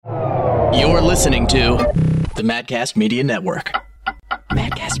You're listening to the Madcast Media Network.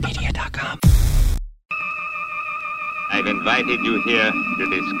 MadcastMedia.com. I've invited you here to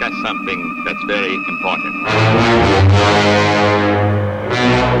discuss something that's very important.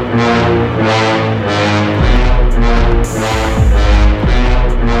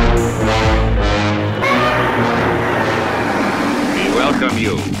 We welcome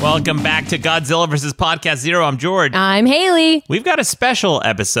you. Welcome back to Godzilla vs. Podcast Zero. I'm George. I'm Haley. We've got a special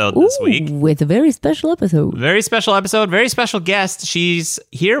episode this week. With a very special episode. Very special episode, very special guest. She's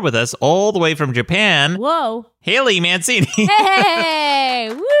here with us all the way from Japan. Whoa. Haley Mancini.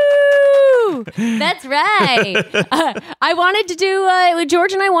 Hey! Woo! That's right. I wanted to do,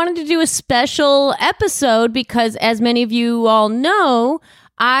 George and I wanted to do a special episode because, as many of you all know,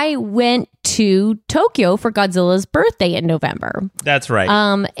 I went to Tokyo for Godzilla's birthday in November. That's right.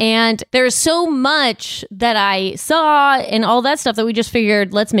 And there's so much that I saw and all that stuff that we just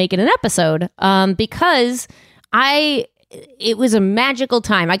figured, let's make it an episode. Because it was a magical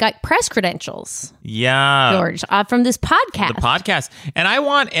time. I got press credentials. Yeah. George, from this podcast. The podcast. And I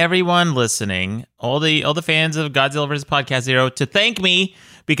want everyone listening, all the fans of Godzilla vs. Podcast Zero, to thank me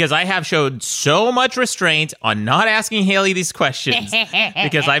because I have showed so much restraint on not asking Haley these questions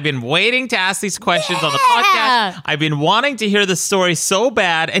because I've been waiting to ask these questions on the podcast. I've been wanting to hear the story so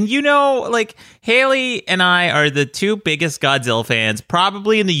bad. And Haley and I are the two biggest Godzilla fans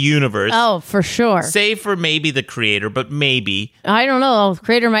probably in the universe. Oh, for sure. Save for maybe the creator, but maybe. I don't know. The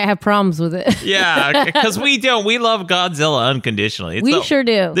creator might have problems with it. Yeah, because we don't. We love Godzilla unconditionally. We sure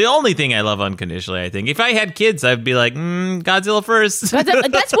do. The only thing I love unconditionally, I think. If I had kids, I'd be like, Godzilla first.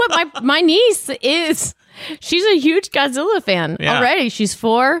 That's what my niece is. She's a huge Godzilla fan already. She's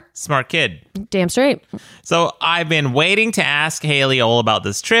 4. Smart kid. Damn straight. So I've been waiting to ask Haley all about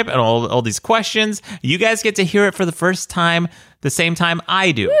this trip and all these questions. You guys get to hear it for the first time, the same time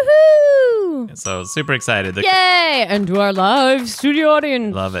I do. Woohoo! So super excited. Yay! And to our live studio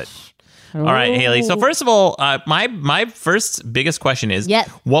audience. Love it. All right, Haley. So first of all, my first biggest question is,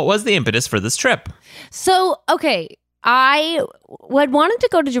 what was the impetus for this trip? So, okay, I had wanted to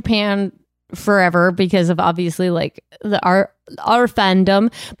go to Japan forever because of obviously like our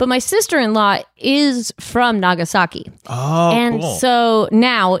fandom, but my sister-in-law is from Nagasaki. Oh, and cool. So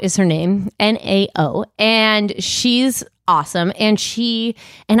Nao is her name, Nao, and she's awesome. And she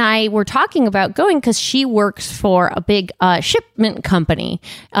and I were talking about going because she works for a big shipment company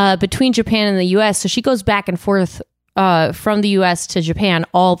between Japan and the U.S. So she goes back and forth from the U.S. to Japan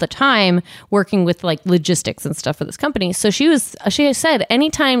all the time, working with like logistics and stuff for this company. So she said,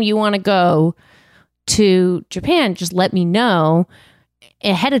 anytime you want to go to Japan, just let me know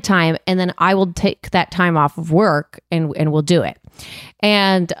ahead of time, and then I will take that time off of work and we'll do it.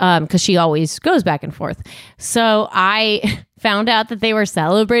 And because she always goes back and forth. So I found out that they were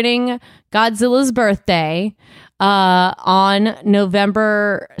celebrating Godzilla's birthday on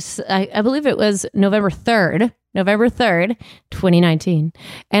November, I believe it was November 3rd, 2019.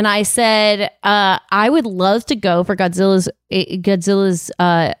 And I said, I would love to go for Godzilla's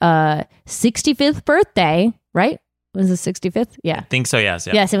 65th birthday, right? Was it 65th? Yeah. I think so, yes.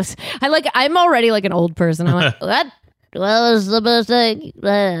 Yeah. Yes, it was. I'm already like an old person. I'm like, what? What was the birthday?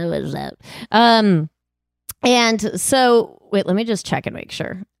 What was that? And so, wait, let me just check and make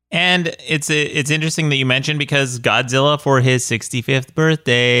sure. And it's interesting that you mentioned because Godzilla for his 65th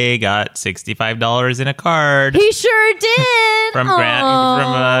birthday got $65 in a card. He sure did. From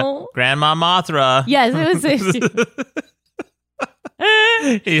Grandma Mothra. Yes, it was 60.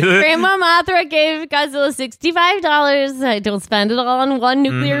 Grandma Mothra gave Godzilla $65. I don't spend it all on one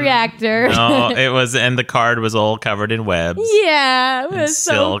nuclear reactor. No, it was, and the card was all covered in webs. Yeah, it was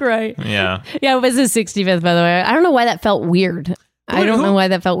so great. Yeah. Yeah, it was his 65th, by the way. I don't know why that felt weird. I don't know why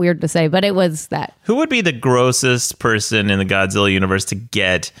that felt weird to say, but it was that. Who would be the grossest person in the Godzilla universe to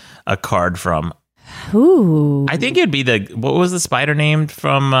get a card from? Ooh. I think it'd be what was the spider named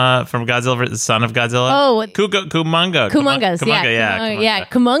from Godzilla, the son of Godzilla? Oh, Kumunga. Kumungas, yeah.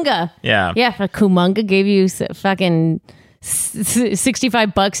 Kumunga. Yeah. Yeah, if a Kumunga gave you fucking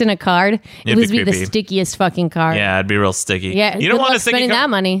 $65 in a card, it would be the stickiest fucking card. Yeah, it'd be real sticky. Yeah, you don't want to spending that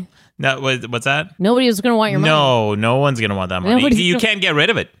money. No, what's that? Nobody was going to want your money. No one's going to want that money. You can't get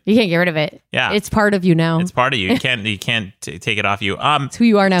rid of it. You can't get rid of it. Yeah. It's part of you now. It's part of you. You can't take it off you. It's who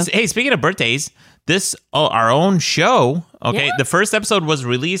you are now. Hey, speaking of birthdays, our own show, okay, the first episode was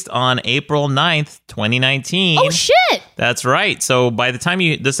released on April 9th, 2019. Oh, shit! That's right. So by the time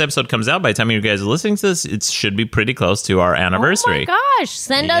this episode comes out, by the time you guys are listening to this, it should be pretty close to our anniversary. Oh my gosh,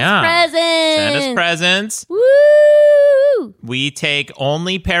 send us presents. Send us presents. Woo! We take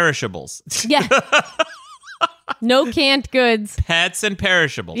only perishables. Yeah. No canned goods. Pets and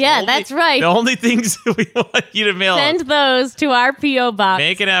perishables. Yeah, that's right. The only things we want you to mail. Send those to our P.O. box.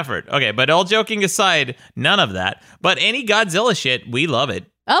 Make an effort. Okay, but all joking aside, none of that. But any Godzilla shit, we love it.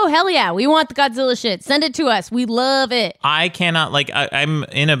 Oh, hell yeah. We want the Godzilla shit. Send it to us. We love it. I cannot, I'm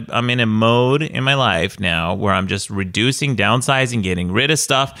in a mode in my life now where I'm just reducing, downsizing, getting rid of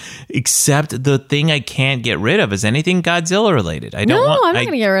stuff, except the thing I can't get rid of is anything Godzilla related. I'm not going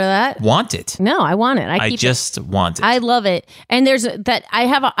to get rid of that. Want it. No, I want it. I just want it. I love it. And there's that I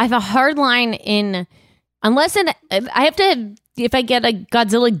have a hard line in, if I get a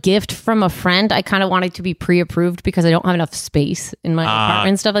Godzilla gift from a friend, I kind of want it to be pre-approved because I don't have enough space in my apartment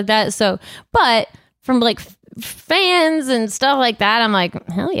and stuff like that. So, but from like fans and stuff like that, I'm like,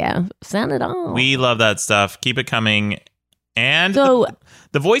 hell yeah, send it on. We love that stuff. Keep it coming. And so,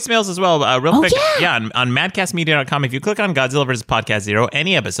 the voicemails as well, real quick. Yeah. On madcastmedia.com, if you click on Godzilla vs. Podcast Zero,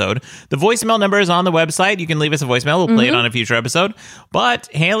 any episode, the voicemail number is on the website. You can leave us a voicemail. We'll play it on a future episode. But,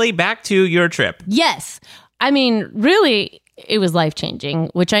 Haley, back to your trip. Yes. I mean, really, it was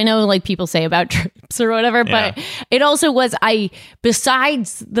life-changing, which I know like people say about trips or whatever, but it also was,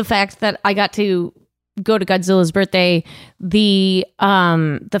 besides the fact that I got to go to Godzilla's birthday, the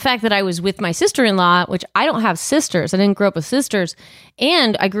fact that I was with my sister-in-law, which I don't have sisters. I didn't grow up with sisters.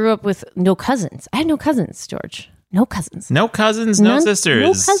 And I grew up with no cousins. I had no cousins, George. No cousins. No cousins, no sisters.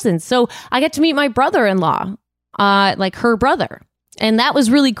 No cousins. So I got to meet my brother-in-law, like her brother. And that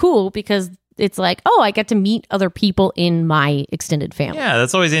was really cool because it's like, oh, I get to meet other people in my extended family. Yeah,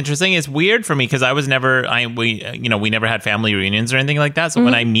 that's always interesting. It's weird for me because I was never, we never had family reunions or anything like that. So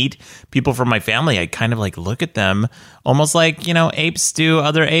when I meet people from my family, I kind of like look at them almost like, apes do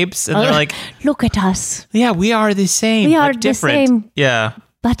other apes. And they're like, look at us. Yeah, we are the same. We are different. The same. Yeah.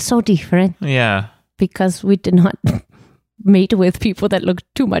 But so different. Yeah. Because we did not mate with people that looked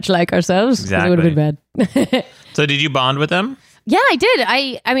too much like ourselves. Exactly. It would have been bad. So did you bond with them? Yeah, I did.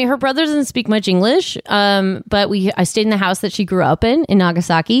 I mean, her brother doesn't speak much English, but I stayed in the house that she grew up in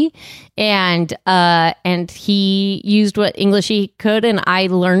Nagasaki, and he used what English he could, and I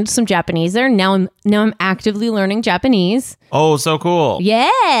learned some Japanese there. Now I'm actively learning Japanese. Oh, so cool!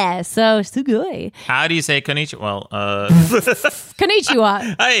 Yeah, so good. How do you say konnichiwa? Well,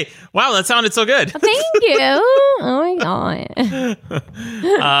 konnichiwa. Hey, wow, that sounded so good. Thank you. Oh my god.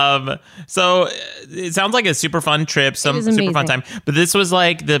 So it sounds like a super fun trip. Some super fun time. But this was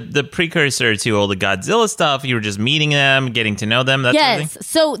like the precursor to all the Godzilla stuff. You were just meeting them, getting to know them. That yes. Sort of thing.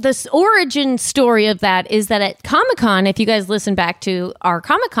 So the origin story of that is that at Comic-Con, if you guys listen back to our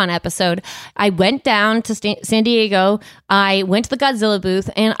Comic-Con episode, I went down to San Diego. I went to the Godzilla booth,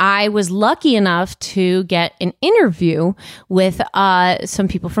 and I was lucky enough to get an interview with some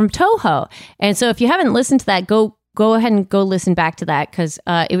people from Toho. And so if you haven't listened to that, go ahead and go listen back to that because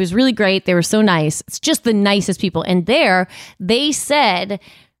it was really great. They were so nice. It's just the nicest people. And there, they said,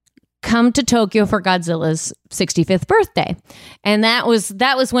 come to Tokyo for Godzilla's 65th birthday. And that was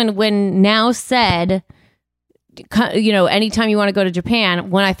when Now said, anytime you want to go to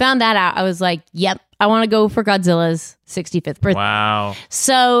Japan. When I found that out, I was like, yep, I want to go for Godzilla's 65th birthday. Wow.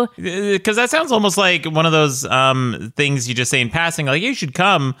 So, because that sounds almost like one of those things you just say in passing, like you should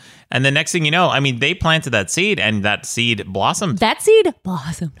come. And the next thing you know, I mean, they planted that seed and that seed blossomed. That seed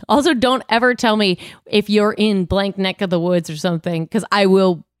blossomed. Also, don't ever tell me if you're in blank neck of the woods or something, because I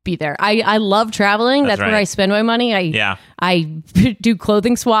will be there. I love traveling. That's right. Where I spend my money. I do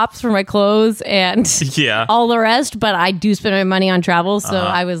clothing swaps for my clothes and all the rest, but I do spend my money on travel. So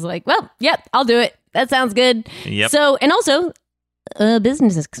I was like, well, yep, I'll do it. That sounds good. Yep. So, and also a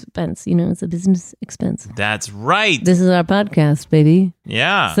business expense, it's a business expense. That's right. This is our podcast, baby.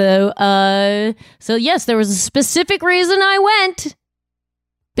 Yeah. So yes, there was a specific reason I went.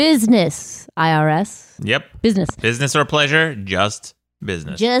 Business, IRS. Yep. Business or pleasure, just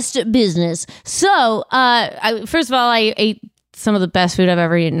business. Just business. So, first of all, I ate some of the best food I've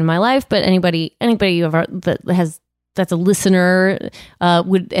ever eaten in my life. But anybody that's a listener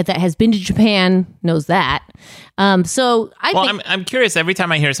that has been to Japan knows that. So I'm curious. Every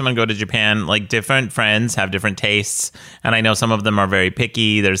time I hear someone go to Japan, like different friends have different tastes, and I know some of them are very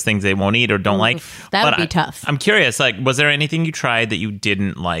picky. There's things they won't eat or don't like. That would be tough. I'm curious. Like, was there anything you tried that you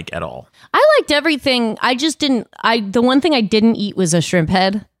didn't like at all? I liked everything. I just didn't. The one thing I didn't eat was a shrimp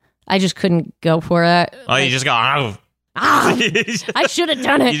head. I just couldn't go for it. Oh, you just go. Oh. I should have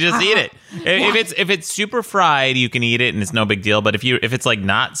done it. You just eat it. If it's super fried, you can eat it and it's no big deal. But if it's like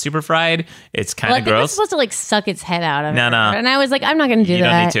not super fried, it's kind of gross. It's supposed to like suck its head out of it. No. And I was like, I'm not going to do that. You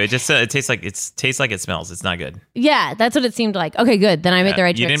don't need to. It just it tastes like it smells. It's not good. Yeah, that's what it seemed like. Okay, good. Then I made the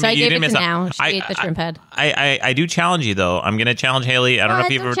right choice. So I gave it to Now. She ate the shrimp head. I do challenge you though. I'm going to challenge Haley. I don't know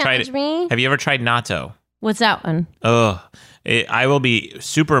if you've ever tried it. Me. Have you ever tried natto? What's that one? Oh, I will be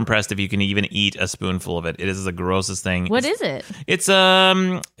super impressed if you can even eat a spoonful of it. It is the grossest thing. What is it? It's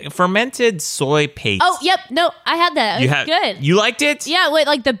fermented soy paste. Oh, yep. No, I had that. It's good. You liked it? Yeah, wait,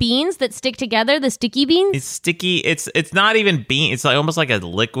 like the beans that stick together, the sticky beans? It's sticky. It's not even bean. It's like almost like a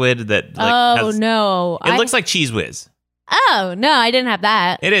liquid that no. It looks like Cheese Whiz. Oh, no, I didn't have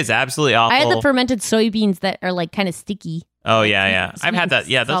that. It is absolutely awful. I had the fermented soybeans that are like kind of sticky. Oh yeah. I've had that.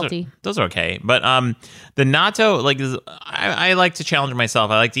 Yeah, those are okay. But the natto, like I like to challenge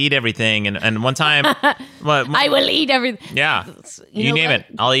myself. I like to eat everything. And one time, I will eat everything. Yeah, you name it,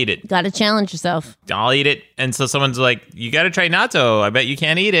 I'll eat it. Got to challenge yourself. I'll eat it. And so someone's like, "You got to try natto. I bet you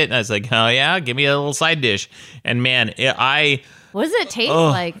can't eat it." And I was like, "Oh yeah, give me a little side dish." And man, what does it taste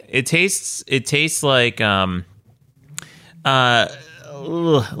like? It tastes like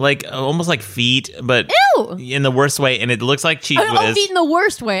almost like feet, but Ew! In the worst way, and it looks like Cheese Whiz. Oh, feet in the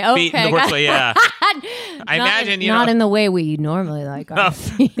worst way. Okay. Feet in the worst way, yeah. I imagine, not in the way we normally like our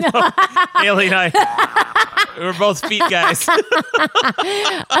feet. Haley and I, we're both feet guys.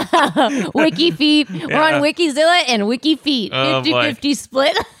 Wiki feet. Yeah. We're on Wikizilla and Wiki feet. 50-50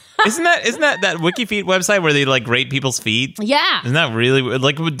 split. Isn't that Wiki Feet website where they like rate people's feet? Yeah. Isn't that really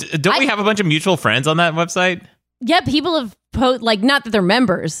like? Don't we have a bunch of mutual friends on that website? Yeah, people have not that they're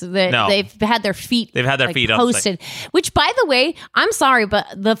members. They've had their feet. They've had their feet posted. Which, by the way, I'm sorry, but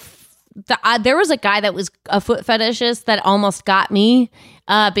there was a guy that was a foot fetishist that almost got me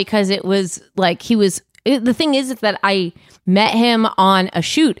because it was like the thing is that I met him on a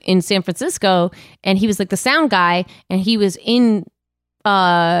shoot in San Francisco, and he was like the sound guy, and he was in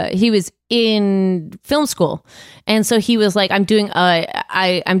film school, and so he was like, I'm doing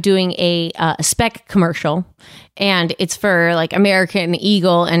a spec commercial, and it's for like American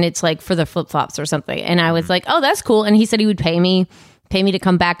Eagle, and it's like for the flip flops or something. And I was like, oh, that's cool. And he said he would pay me to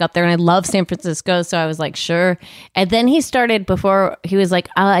come back up there, and I love San Francisco, so I was like, sure. And then he started, before he was like,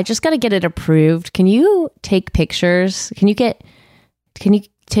 I just got to get it approved. Can you take pictures? Can you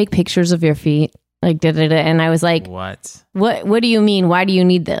take pictures of your feet? Like, and I was like, What do you mean? Why do you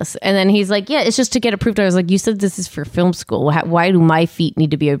need this? And then he's like, yeah, it's just to get approved. I was like, you said this is for film school. Why do my feet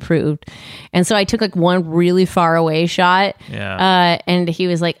need to be approved? And so I took like one really far away shot. Yeah. And he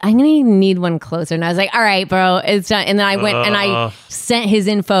was like, I need one closer. And I was like, all right, bro, it's done. And then I went and I sent his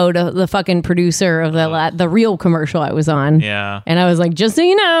info to the fucking producer of the real commercial I was on. Yeah. And I was like, just so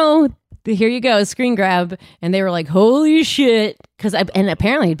you know, here you go, screen grab. And they were like, holy shit. And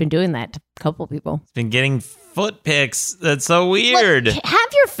apparently he'd been doing that to a couple people. Been getting foot pics. That's so weird. Like,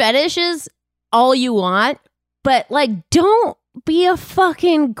 have your fetishes all you want, but like, don't be a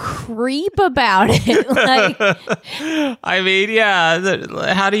fucking creep about it. Like, I mean,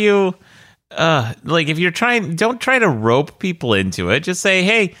 yeah. How do you, like, if you're don't try to rope people into it. Just say,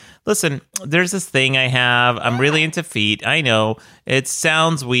 hey, listen, there's this thing I have. I'm really into feet. I know it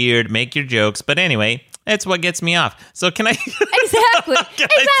sounds weird. Make your jokes, but anyway. That's what gets me off. So can I exactly?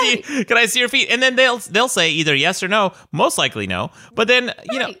 Can I see your feet? And then they'll say either yes or no. Most likely no. But then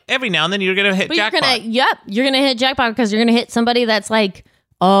you know, every now and then you're gonna hit jackpot. You're gonna hit jackpot because you're gonna hit somebody that's like,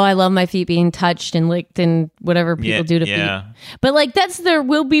 oh, I love my feet being touched and licked and whatever people do to feet. But like, there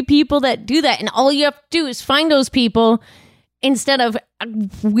will be people that do that, and all you have to do is find those people. Instead of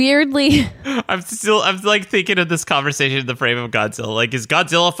weirdly, I'm like thinking of this conversation in the frame of Godzilla. Like, is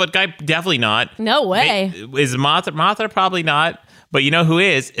Godzilla a foot guy? Definitely not. No way. Is Mothra probably not? But you know who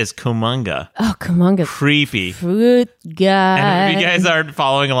is Kumunga. Oh, Kumunga. Creepy. Foot guy. And if you guys aren't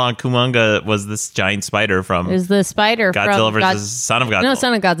following along, Kumunga was this giant spider from... Is the spider Godzilla versus Son of Godzilla. No,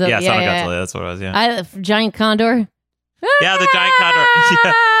 Son of Godzilla. Yeah, Son of Godzilla. That's what it was, yeah. Giant condor. Yeah, the giant condor.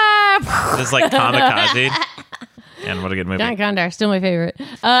 Yeah. Just like kamikaze. And what a good movie. Giant Condor, still my favorite.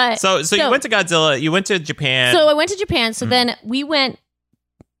 So you went to Godzilla, you went to Japan. So I went to Japan. So then we went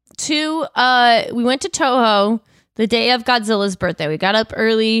to Toho the day of Godzilla's birthday. We got up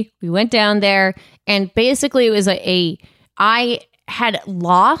early, we went down there, and basically it was I had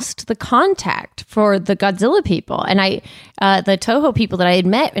lost the contact for the Godzilla people, and the Toho people that I had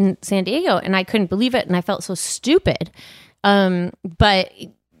met in San Diego, and I couldn't believe it, and I felt so stupid. But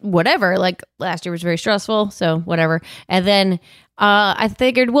whatever, like last year was very stressful, so whatever. And then I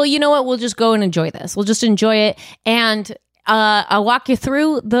figured, well, you know what, we'll just go and enjoy this. We'll just enjoy it. And I'll walk you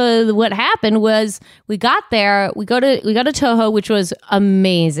through what happened was we got there, we go to Toho, which was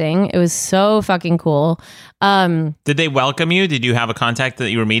amazing. It was so fucking cool. Did they welcome you? Did you have a contact that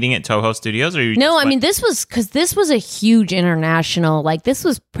you were meeting at Toho Studios? Or no, I mean, this was a huge international, like this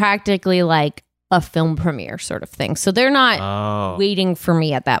was practically like a film premiere sort of thing. So they're not waiting for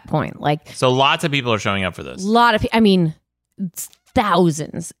me at that point. Like, so lots of people are showing up for this. I mean,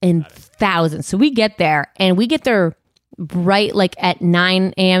 thousands and thousands. So we get there right like at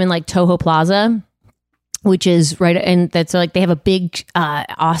 9 a.m. in like Toho Plaza, which is right, and that's like they have a big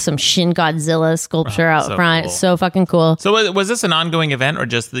awesome Shin Godzilla sculpture out front. Cool. So fucking cool. So was this an ongoing event, or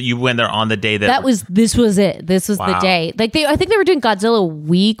just that you went there on the day this was it. This was the day. Like I think they were doing Godzilla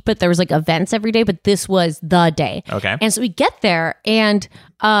week, but there was like events every day, but this was the day. Okay. And so we get there, and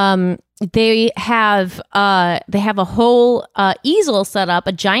they have a whole easel set up,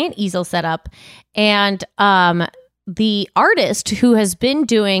 a giant easel set up, and the artist who has been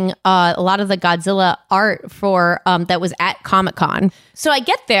doing a lot of the Godzilla art for that was at Comic-Con. So I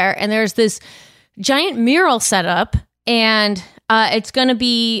get there, and there's this giant mural set up, and it's going to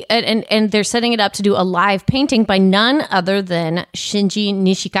be and they're setting it up to do a live painting by none other than Shinji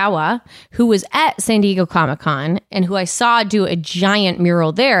Nishikawa, who was at San Diego Comic-Con and who I saw do a giant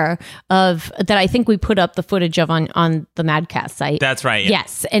mural there of that. I think we put up the footage of on the Madcast site. That's right. Yeah.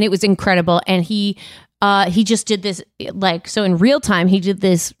 Yes, and it was incredible, and he just did this, like, so in real time, he did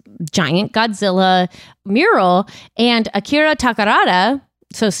this giant Godzilla mural, and Akira Takarada,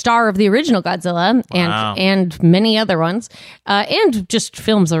 so star of the original Godzilla and many other ones, and just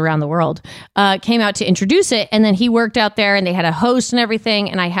films around the world, came out to introduce it. And then he worked out there, and they had a host and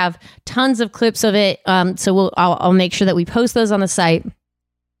everything. And I have tons of clips of it. So I'll make sure that we post those on the site.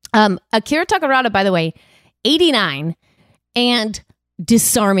 Akira Takarada, by the way, 89 and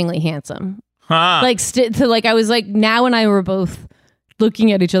disarmingly handsome. Like, I was like, now and I were both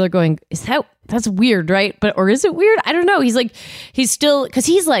looking at each other going, that's weird, right? Or is it weird? I don't know. He's still, because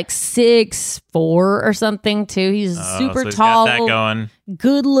he's like 6'4" or something too. He's super tall, got that going.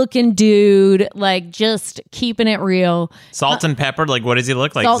 Good looking dude, like just keeping it real. Salt and pepper, like what does he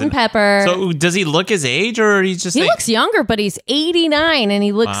look like? Salt and pepper. So does he look his age, or he's just... He looks younger, but he's 89, and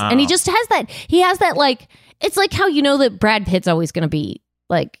he looks, and he just has that, like, it's like how you know that Brad Pitt's always going to be,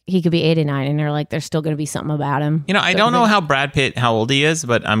 like, he could be 89 and they're like, there's still going to be something about him. You know, I don't know how Brad Pitt, how old he is,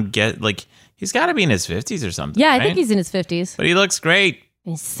 but he's got to be in his 50s or something. Yeah, right? I think he's in his 50s. But he looks great.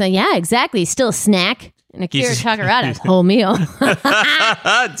 So, yeah, exactly. Still a snack. And Akira Takarada's whole meal.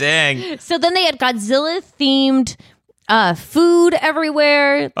 Dang. So then they had Godzilla-themed food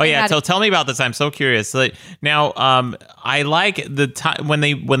everywhere. Oh yeah, so tell me about this. I'm so curious. Now, I like the time when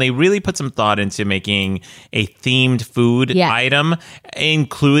they really put some thought into making a themed food item,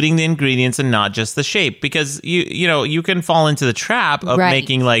 including the ingredients and not just the shape, because you can fall into the trap of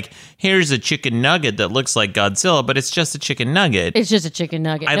making like, here's a chicken nugget that looks like Godzilla, but it's just a chicken nugget. It's just a chicken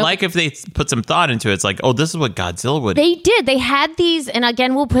nugget. I like if they put some thought into it. It's like, oh, this is what Godzilla would. They did. They had these, and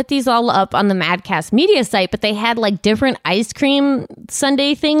again, we'll put these all up on the Madcast Media site, but they had like different ice cream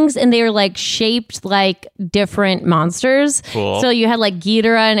sundae things, and they were like shaped like different monsters. Cool. So you had like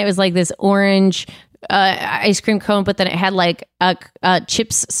Ghidorah, and it was like this orange ice cream cone, but then it had like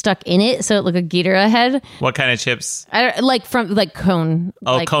chips stuck in it, so it looked like a Ghidorah head. What kind of chips? From cone.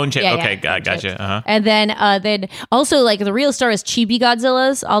 Oh, like, cone chip. Yeah, okay, yeah, gotcha. Uh-huh. And then also like the real star is Chibi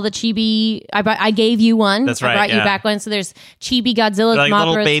Godzillas. All the Chibi, I gave you one. That's right. I brought you back one. So there's Chibi Godzillas, like Mothras.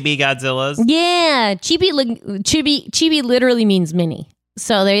 little baby Godzillas. Yeah, Chibi literally means mini.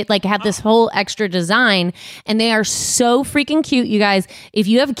 So they like have this whole extra design, and they are so freaking cute, you guys. If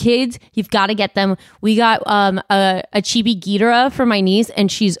you have kids, you've got to get them. We got a Chibi Ghidorah for my niece, and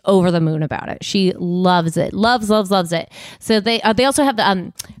she's over the moon about it. She loves it, loves it. So they also have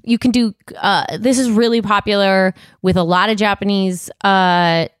the you can do this is really popular with a lot of Japanese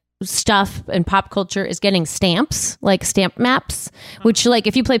stuff, and pop culture is getting stamps, like stamp maps, which like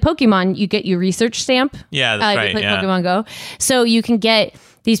if you play Pokemon, you get your research stamp. Yeah, that's right. If you play Pokemon Go. So you can get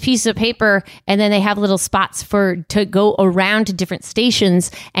these pieces of paper, and then they have little spots to go around to different stations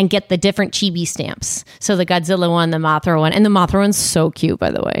and get the different chibi stamps. So the Godzilla one, the Mothra one, and the Mothra one's so cute,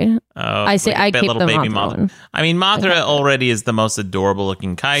 by the way. Oh, I say I keep the baby Mothra one. I mean, Mothra already is the most adorable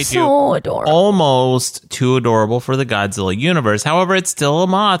looking kaiju. So adorable. Almost too adorable for the Godzilla universe. However, it's still a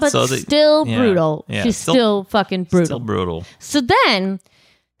moth. But still brutal. Yeah. She's still fucking brutal. Still brutal. So then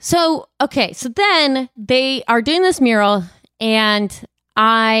they are doing this mural, and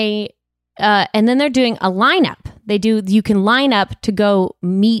and then they're doing a lineup. You can line up to go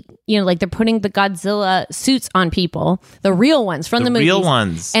meet, like they're putting the Godzilla suits on people, the real ones from the movies. Real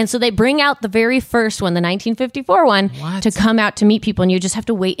ones. And so they bring out the very first one, the 1954 one, to come out to meet people. And you just have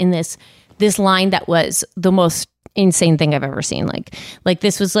to wait in this line that was the most insane thing I've ever seen. Like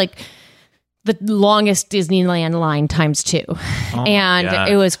this was like the longest Disneyland line times 2. And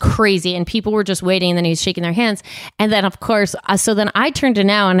it was crazy. And people were just waiting, and then he was shaking their hands. And then, of course, so then I turn to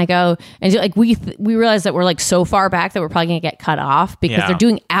now and I go, and like we realized that we're like so far back that we're probably going to get cut off because they're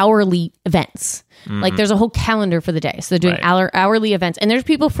doing hourly events. Like there's a whole calendar for the day. So they're doing Right. hourly events, and there's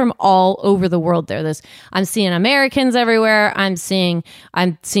people from all over the world there. I'm seeing Americans everywhere. I'm seeing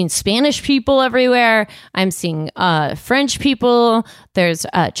Spanish people everywhere. I'm seeing French people. There's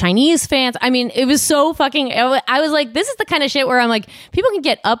Chinese fans. I mean, it was so fucking. I was like, this is the kind of shit where I'm like, people can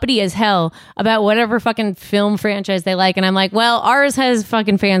get uppity as hell about whatever fucking film franchise they like, and I'm like, well, ours has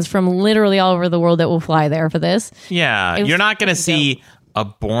fucking fans from literally all over the world that will fly there for this. Yeah, you're not going to see a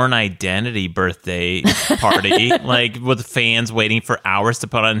Born Identity birthday party like with fans waiting for hours to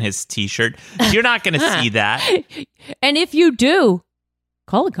put on his T-shirt. You're not going to see that. And if you do,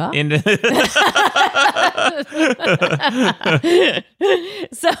 call a cop. So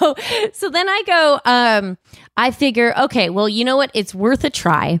then I go, I figure, okay, well, you know what? It's worth a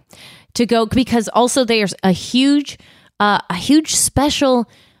try to go, because also there's a huge special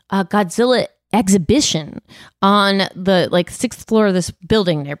Godzilla exhibition on the sixth floor of this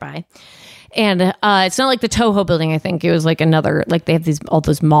building nearby. And it's not like the Toho building. I think it was like another, like they have all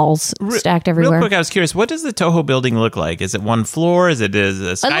those malls stacked everywhere. Real quick, I was curious, what does the Toho building look like? Is it one floor? Is it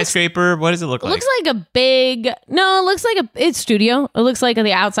a skyscraper? What does it look like? It looks like it's studio. It looks like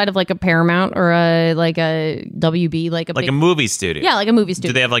the outside of like a Paramount or a WB, like a movie studio. Yeah, like a movie studio.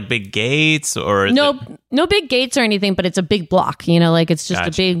 Do they have like big gates or? No big gates or anything, but it's a big block. Like it's just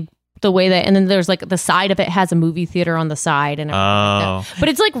a big. The way that, and then there's like the side of it has a movie theater on the side, and like but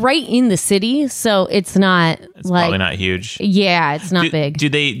it's like right in the city, so it's not. It's probably not huge. Yeah, it's not big. Do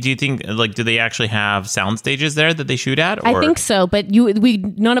you think do they actually have sound stages there that they shoot at? Or? I think so, but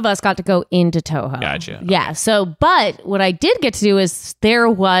none of us got to go into Toho. Gotcha. Yeah. So, but what I did get to do is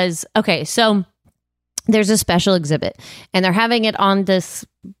so there's a special exhibit, and they're having it on this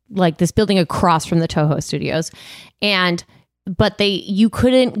building across from the Toho studios, but you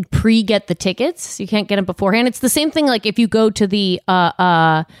couldn't pre-get the tickets. You can't get them beforehand. It's the same thing like if you go to the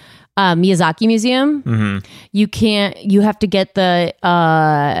Miyazaki Museum, you have to get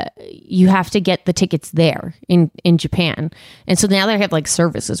the tickets there in Japan. And so now they have like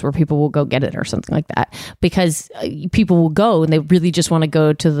services where people will go get it or something like that, because people will go and they really just want to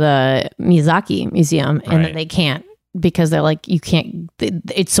go to the Miyazaki Museum, and then they can't, because they're like, you can't,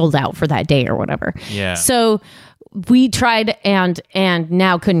 it's sold out for that day or whatever. Yeah. So we tried and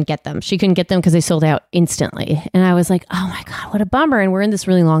now couldn't get them. She couldn't get them because they sold out instantly. And I was like, oh my God, what a bummer. And we're in this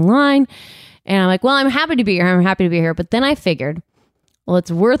really long line. And I'm like, well, I'm happy to be here. But then I figured, well,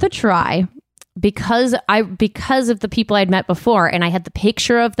 it's worth a try because of the people I'd met before, and I had the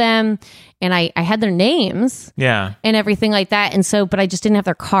picture of them, and I had their names, and everything like that. And so, but I just didn't have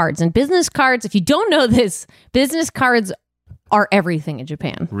their cards. And business cards, if you don't know this, business cards are everything in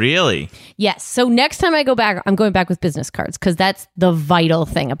Japan. Really? Yes. So next time I go back, I'm going back with business cards, because that's the vital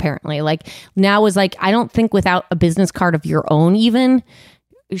thing, apparently. Like now is like, I don't think without a business card of your own, even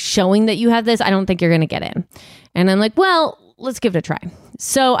showing that you have this, I don't think you're going to get in. And I'm like, well, let's give it a try.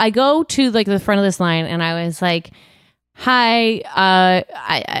 So I go to like the front of this line, and I was like, hi,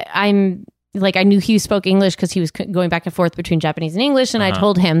 I'm like, I knew he spoke English because he was going back and forth between Japanese and English. And I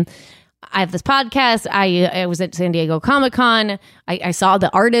told him, I have this podcast. I was at San Diego Comic-Con. I saw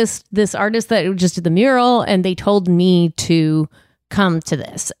this artist that just did the mural, and they told me to come to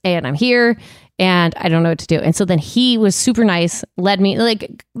this, and I'm here, and I don't know what to do. And so then he was super nice, led me,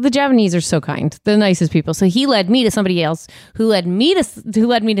 like the Japanese are so kind, the nicest people. So he led me to somebody else who led me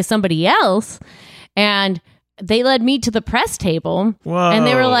to somebody else. And they led me to the press table. Whoa. And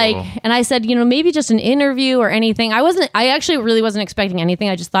they were like, and I said, maybe just an interview or anything. I actually really wasn't expecting anything.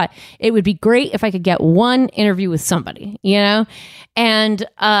 I just thought it would be great if I could get one interview with somebody, and,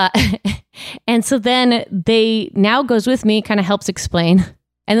 and so then they now goes with me, kind of helps explain.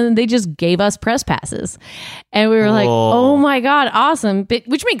 And then they just gave us press passes. And we were like, oh my God, awesome.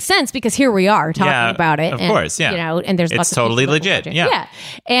 Which makes sense, because here we are talking about it. Of course, yeah. And there's lots it's totally of legit. Yeah.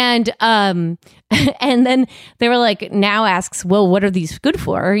 And and then they were like, now asks, well, what are these good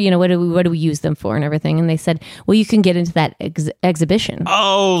for? What do we use them for and everything? And they said, well, you can get into that exhibition.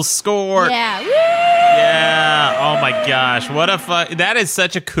 Oh, score. Yeah. Woo! Yeah. Oh my gosh. What a fun. That is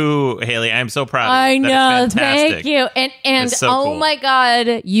such a coup, Haley. I'm so proud of you. I know. That is fantastic. Thank you. And so oh cool. my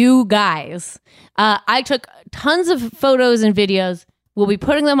God, you guys. I took tons of photos and videos. We'll be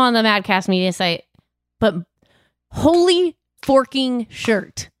putting them on the Madcast Media site. But holy forking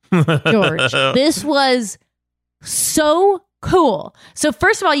shirt, George. This was so cool. So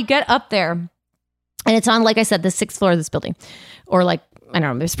first of all, you get up there, and it's on, like I said, the 6th floor of this building. Or like, I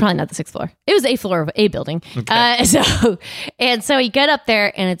don't know, it's probably not the 6th floor. It was the 8th floor of a building. Okay. So you get up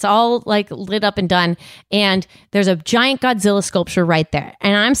there, and it's all like lit up and done. And there's a giant Godzilla sculpture right there.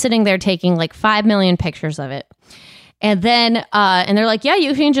 And I'm sitting there taking like 5 million pictures of it. And then and they're like, yeah,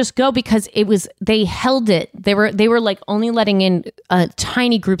 you can just go, because they held it. They were like only letting in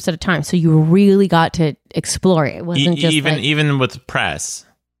tiny groups at a time, so you really got to explore it. It wasn't just even with press.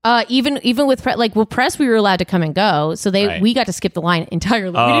 Even with press, we were allowed to come and go, so we got to skip the line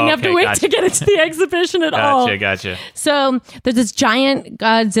entirely. We didn't have to wait to get into the exhibition at all. Gotcha. So there's this giant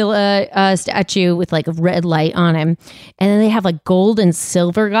Godzilla statue with like a red light on him, and then they have like gold and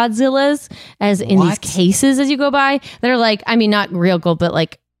silver Godzillas as in these cases as you go by. They're like, I mean, not real gold, but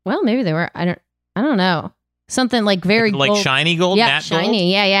like, well, maybe they were. I don't know. Something like very like gold. Shiny gold, yeah, matte shiny,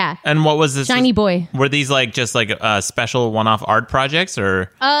 gold? yeah. And what was this? Shiny boy. Were these like just like special one-off art projects, or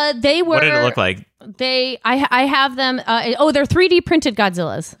they were? What did it look like? I have them. They're 3D printed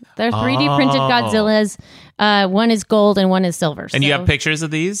Godzillas. They're 3D printed Godzillas. One is gold and one is silver. And you have pictures of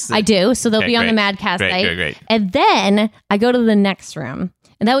these? I do. So they'll be on the Madcast site. Great. And then I go to the next room,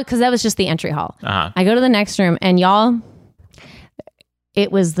 and because that was just the entry hall. I go to the next room, and y'all, it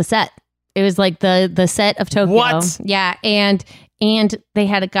was the set. It was like the set of Tokyo. What? Yeah, and they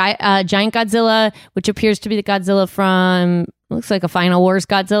had a giant Godzilla, which appears to be the Godzilla from, looks like a Final Wars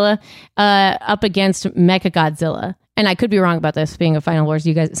Godzilla, up against Mechagodzilla. And I could be wrong about this being a Final Wars.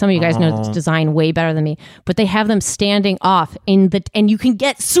 Some of you guys know this design way better than me, but they have them standing off and you can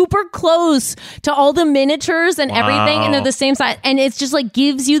get super close to all the miniatures and everything, and they're the same size, and it's just like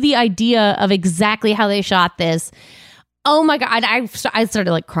gives you the idea of exactly how they shot this. Oh my God. I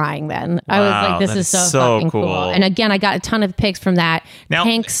started like crying then. I was like, this is so fucking cool. And again, I got a ton of pics from that. Now,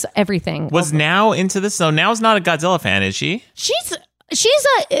 Hanks, everything. Was Now into this? So Now's not a Godzilla fan, is she? She is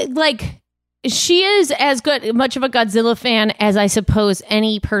as much of a Godzilla fan as I suppose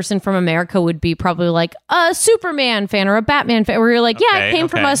any person from America would be, probably like a Superman fan or a Batman fan, where you're like, yeah, it came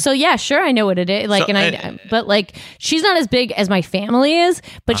from us, so yeah, sure, I know what it is. Like, but like, she's not as big as my family is,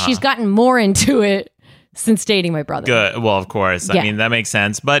 but she's gotten more into it since dating my brother. Good. Well, of course. Yeah. I mean, that makes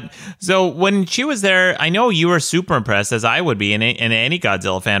sense. But so when she was there, I know you were super impressed, as I would be in any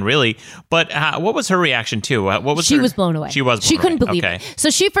Godzilla fan, really. But what was her reaction too? She was blown away. She couldn't believe it. So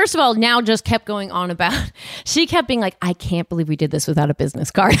she, first of all, now just kept going on about, she kept being like, I can't believe we did this without a business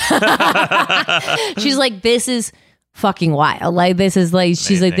card. She's like, this is fucking wild. Like, this is like,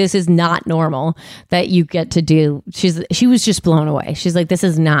 she's like, this is not normal that you get to do. She was just blown away. She's like, this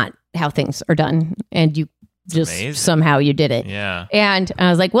is not how things are done, and you just somehow you did it. Yeah. And I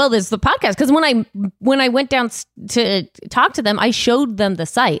was like, well, there's the podcast, because when I went down to talk to them, I showed them the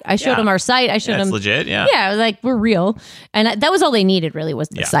site. I showed them our site. I showed them. It's legit. Yeah. Yeah. I was like, we're real, and that was all they needed really, was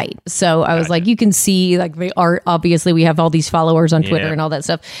the site. So I was like, you can see like the art. Obviously, we have all these followers on Twitter and all that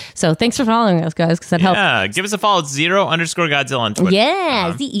stuff. So thanks for following us, guys, because that helps. Yeah. Give us a follow. It's _Godzilla on Twitter.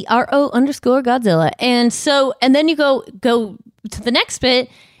 Yeah. ZERO_Godzilla. And then you go to the next bit.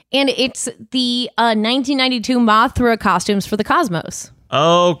 And it's the 1992 Mothra costumes for the Cosmos.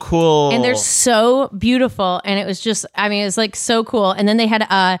 Oh, cool. And they're so beautiful. And it was just, I mean, it's like so cool. And then they had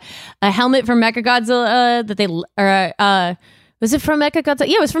a helmet from Mechagodzilla that was it from Mechagodzilla?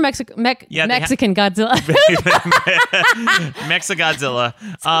 Yeah, it was from Mexican Godzilla. Mechagodzilla.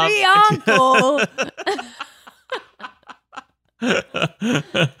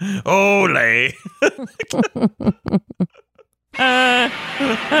 Ole.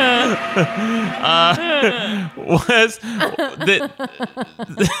 Was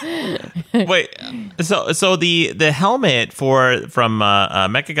wait, so the helmet from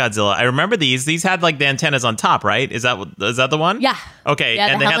Mechagodzilla, I remember these had like the antennas on top, right? Is that the one? Yeah. Okay. Yeah,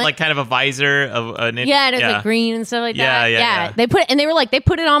 and they had like kind of a visor of an and it's like green and stuff like that. Yeah. They put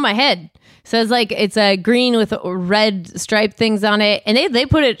it on my head. So it's a green with red striped things on it, and they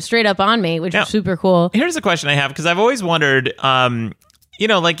put it straight up on me, which is super cool. Here's a question I have, because I've always wondered,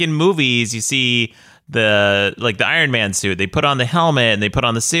 like in movies, you see the Iron Man suit, they put on the helmet and they put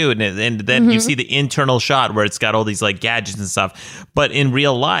on the suit, and then you see the internal shot where it's got all these like gadgets and stuff. But in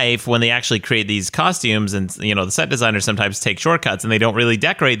real life, when they actually create these costumes, and the set designers sometimes take shortcuts and they don't really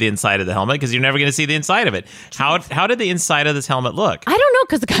decorate the inside of the helmet, because you're never going to see the inside of it. How did the inside of this helmet look? I don't know,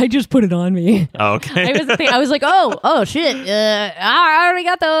 because the guy just put it on me. Okay. I was like, oh shit, I already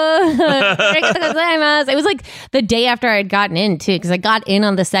got the. It was like the day after I had gotten in too, because I got in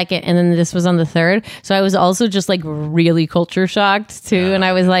on the 2nd and then this was on the 3rd. So I was also just like really culture shocked too. And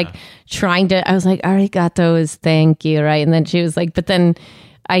I was like I was like, arigatos, thank you. Right. And then she was like, but then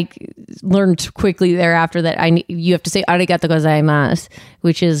I learned quickly thereafter that you have to say arigato gozaimasu,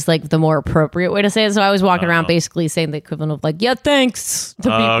 which is like the more appropriate way to say it. So I was walking around basically saying the equivalent of like, yeah, thanks to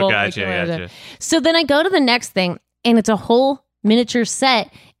people. Gotcha. So then I go to the next thing, and it's a whole miniature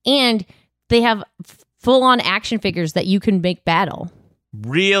set, and they have full on action figures that you can make battle.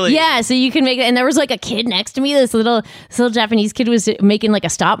 Really? Yeah, so you can make it. And there was like a kid next to me. This little Japanese kid was making like a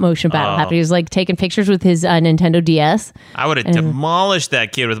stop motion battle happen. He was like taking pictures with his Nintendo DS. I would have demolished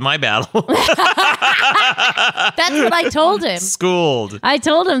that kid with my battle. That's what I told him. Schooled. I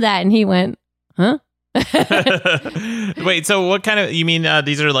told him that, and he went, huh? Wait, so what kind of, you mean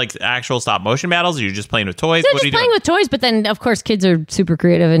these are like actual stop motion battles, or you're just playing with toys? They're What are just you playing doing? with toys, but then of course kids are super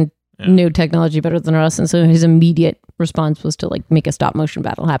creative and knew technology better than us, and so his immediate response was to like make a stop motion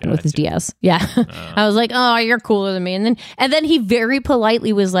battle happen with his DS. Yeah. I was like, oh, you're cooler than me. And then he very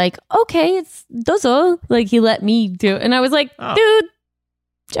politely was like, okay, it's dozo. Like he let me do it. And I was like, dude,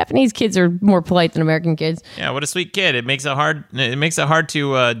 Japanese kids are more polite than American kids. Yeah, what a sweet kid. It makes it hard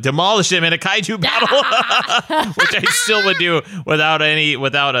to demolish him in a kaiju battle, which I still would do without any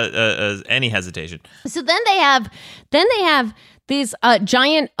hesitation. So then they have these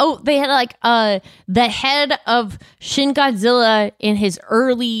giant, they had like the head of Shin Godzilla in his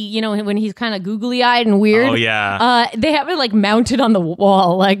early, when he's kind of googly-eyed and weird. Oh, yeah. They have it like mounted on the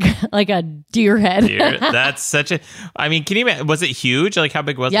wall like a deer head. That's such a, I mean, can you imagine, was it huge? Like how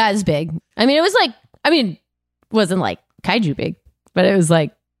big was it? Yeah, it's big. I mean, it wasn't like kaiju big, but it was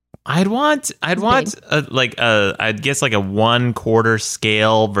like, I'd guess like a 1/4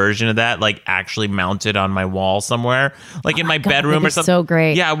 scale version of that, like actually mounted on my wall somewhere, like in my bedroom or something. So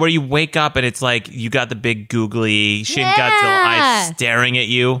great. Yeah, where you wake up and it's like you got the big googly Shin Godzilla eyes staring at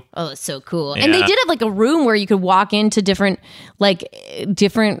you. Oh, it's so cool. Yeah. And they did have like a room where you could walk into different like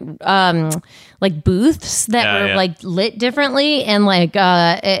booths that were like lit differently, and like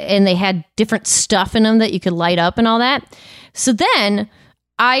and they had different stuff in them that you could light up and all that. So then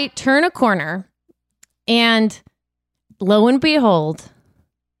I turn a corner, and lo and behold,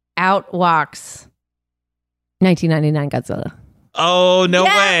 out walks 1999 Godzilla. Oh, no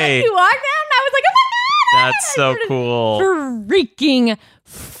way. He walked out, and I was like, oh my God. That's so cool.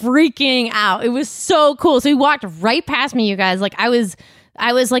 Freaking out. It was so cool. So he walked right past me, you guys. Like I was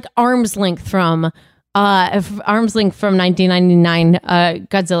like arm's length from 1999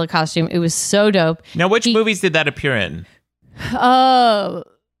 Godzilla costume. It was so dope. Now, which movies did that appear in?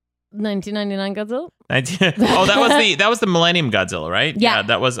 1999 Godzilla. That was the Millennium Godzilla, right? Yeah,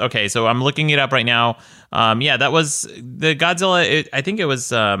 that was okay. So I'm looking it up right now. That was the Godzilla. I think it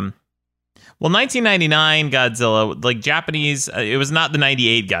was 1999 Godzilla, like Japanese. It was not the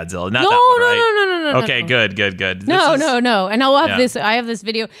 98 Godzilla. Not that one, right? No. Okay, good. No. And I'll have this. I have this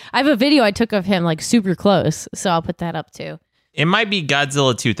video. I have a video I took of him like super close, so I'll put that up too. It might be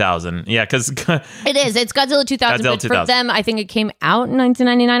Godzilla 2000. Yeah, because it is. It's Godzilla 2000. But 2000. for them, I think it came out in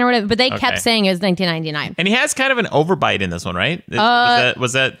 1999 or whatever. But they kept saying it was 1999. And he has kind of an overbite in this one, right?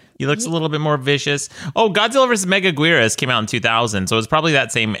 Was that? He looks a little bit more vicious. Oh, Godzilla vs. Megaguirus came out in 2000, so it's probably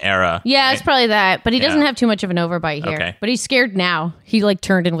that same era. Yeah, right? It's probably that. But he doesn't have too much of an overbite here. Okay. But he's scared now. He like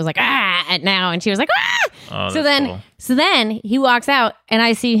turned and was like, at now. And she was like, Oh, so then he walks out, and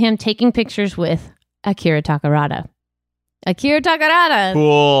I see him taking pictures with Akira Takarada.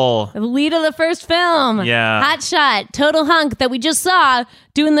 Cool. The lead of the first film. Yeah. Hot shot, total hunk that we just saw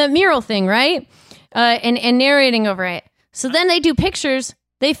doing the mural thing, right? And narrating over it. So then they do pictures,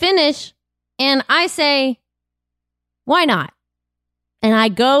 they finish, and I say, why not? And I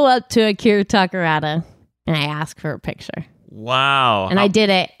go up to Akira Takarada and I ask for a picture. Wow. And I did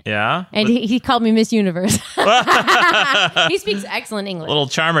it. Yeah? And he called me Miss Universe. He speaks excellent English. Little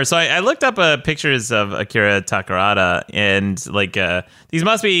charmer. So I looked up pictures of Akira Takarada, and like these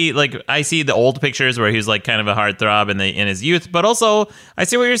must be like, I see the old pictures where he was like kind of a heartthrob in his youth, but also I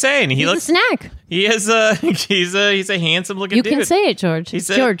see what you're saying. He looks a snack. He is he's a handsome looking dude. You can say it, George.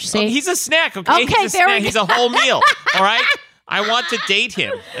 George, say it. He's a snack, okay? Okay, he's a snack. He's a whole meal. All right? I want to date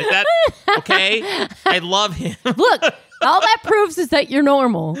him. Is that okay? I love him. Look, all that proves is that you're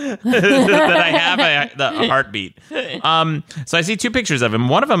normal. That I have a heartbeat. So I see two pictures of him.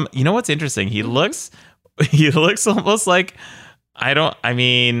 One of them, you know what's interesting? He looks almost like, I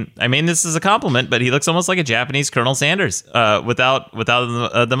mean this is a compliment, but he looks almost like a Japanese Colonel Sanders without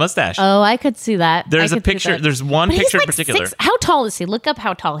the mustache. Oh, I could see that. There's a picture. There's one but picture like in particular. How tall is he? Look up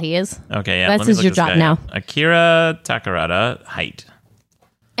how tall he is. Okay, yeah. That's your job now. Akira Takarada, height.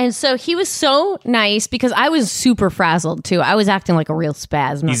 And so he was so nice because I was super frazzled too. I was acting like a real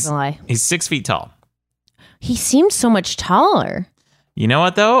spaz, I'm not gonna lie. He's 6 feet tall. He seemed so much taller. You know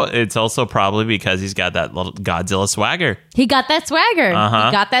what, though? It's also probably because he's got that little Godzilla swagger. He got that swagger. Uh-huh.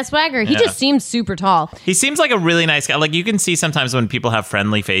 He got that swagger. He just seems super tall. He seems like a really nice guy. Like, you can see sometimes when people have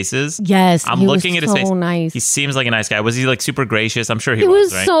friendly faces. Yes, I'm looking at his face. Nice. He seems like a nice guy. Was he, like, super gracious? I'm sure he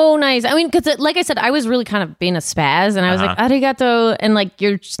was, right? so nice. I mean, because, like I said, I was really kind of being a spaz, and I was like, arigato, and, like,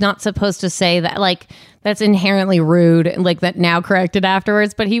 you're just not supposed to say that. Like, that's inherently rude, and like that now corrected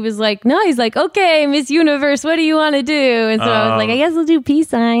afterwards. But he was like, no, he's like, okay, Miss Universe, what do you want to do? And so I was like, I guess we'll do peace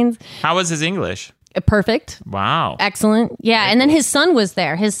signs. How was his English? Perfect. Wow. Excellent. Yeah. And then his son was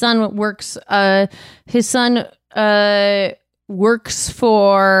there. His son works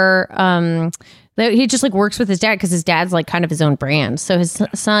for he just like works with his dad because his dad's like kind of his own brand. So his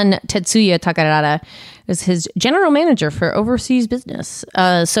son Tetsuya Takarada is his general manager for overseas business.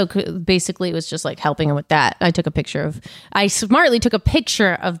 So basically it was just like helping him with that. I smartly took a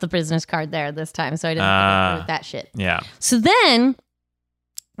picture of the business card there this time, so I didn't have to do with that shit. Yeah. So then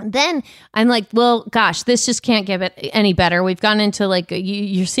I'm like, well, gosh, this just can't get any better. We've gone into like,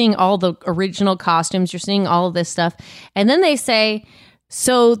 you're seeing all the original costumes. You're seeing all of this stuff. And then they say,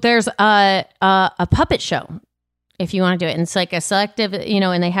 so there's a puppet show if you want to do it. And it's like a selective,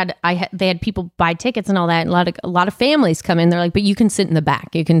 and they had people buy tickets and all that. And a lot of families come in. They're like, but you can sit in the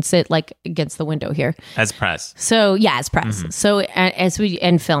back. You can sit like against the window here. As press. So yeah, as press. Mm-hmm. So as we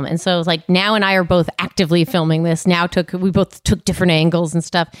film. And so it's like now and I are both actively filming this. We both took different angles and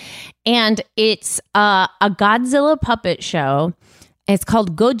stuff. And it's a Godzilla puppet show. It's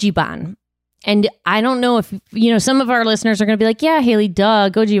called Gojiban. And I don't know if, some of our listeners are going to be like, yeah, Haley, duh,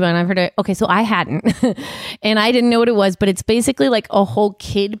 Gojiban. I've heard it. Okay, so I hadn't. And I didn't know what it was, but it's basically like a whole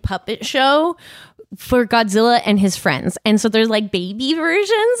kid puppet show for Godzilla and his friends. And so there's like baby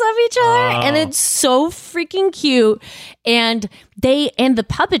versions of each other. And it's so freaking cute. And the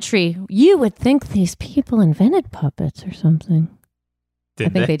puppetry, you would think these people invented puppets or something. I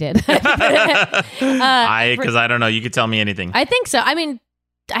think they did. Because I don't know. You could tell me anything. I think so. I mean,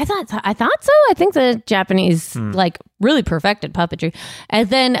 I thought so. I think the Japanese like really perfected puppetry, and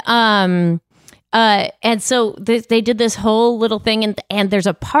then and so they did this whole little thing, and there's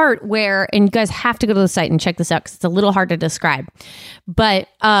a part where, and you guys have to go to the site and check this out because it's a little hard to describe, but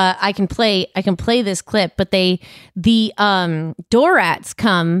I can play this clip. But the Dorats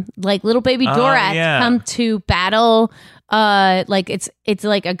come, like little baby Dorats come to battle. Like it's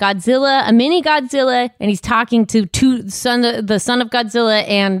like a Godzilla, a mini Godzilla, and he's talking to the son of Godzilla,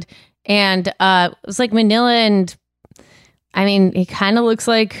 and it's like Manila, and I mean, he kind of looks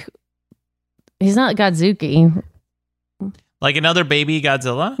like he's not Godzuki. Like another baby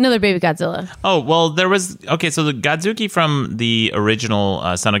Godzilla? Another baby Godzilla. Oh, well, so the Godzuki from the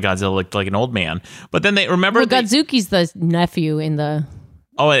original Son of Godzilla looked like an old man. But then Godzuki's the nephew in the...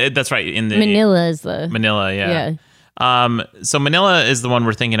 Oh, that's right. Manila is the... Manila, yeah. So Manila is the one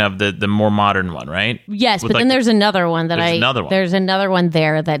we're thinking of, the more modern one, right? Yes, but then there's another one there's another one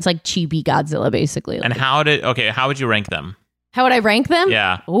there that's like chibi Godzilla, basically. And how would you rank them? How would I rank them?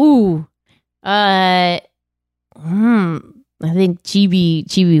 Yeah. Ooh. I think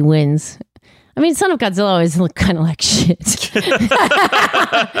Chibi wins. I mean, Son of Godzilla always look kind of like shit.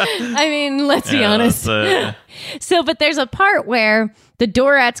 I mean, let's be honest. But there's a part where the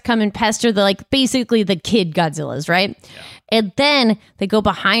Dorats come and pester basically the kid Godzillas, right? Yeah. And then they go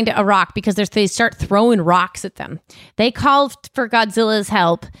behind a rock because they start throwing rocks at them. They call for Godzilla's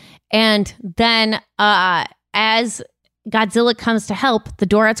help, and then as Godzilla comes to help, the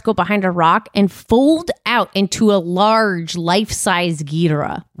Dorats go behind a rock and fold out into a large life-size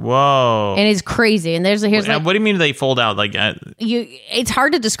Ghidorah. Whoa. And it's crazy. And what do you mean they fold out? It's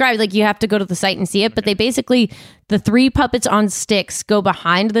hard to describe. Like, you have to go to the site and see it, but they basically, the three puppets on sticks go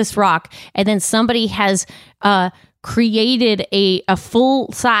behind this rock, and then somebody has created a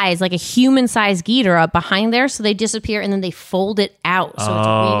full size, like a human size Ghidorah behind there, so they disappear and then they fold it out so its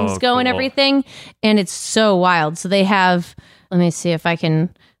wings go and everything, and it's so wild. So they have, let me see if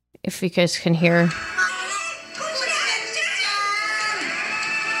you guys can hear.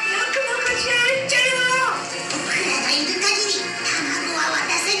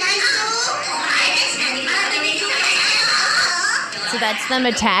 So that's them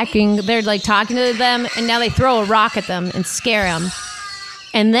attacking. They're like talking to them, and now they throw a rock at them and scare them.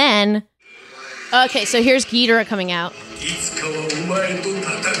 And then, okay, so here's Ghidorah coming out.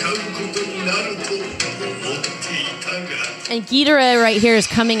 And Ghidorah right here is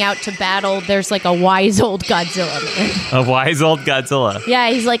coming out to battle. There's like a wise old Godzilla, man. A wise old Godzilla.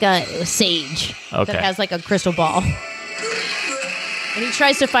 Yeah, he's like a sage that has like a crystal ball. And he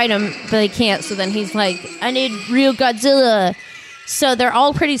tries to fight him, but he can't. So then he's like, I need real Godzilla. So they're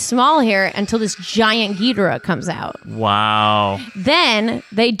all pretty small here until this giant Ghidorah comes out. Wow. Then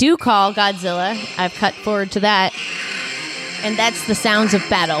they do call Godzilla. I've cut forward to that. And that's the sounds of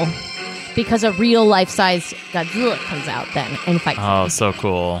battle. Because a real life-size Godzilla comes out then and fights. Oh, so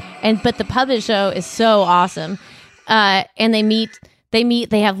cool. But the puppet show is so awesome. And they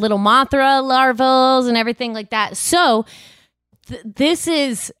have little Mothra larvas and everything like that. So this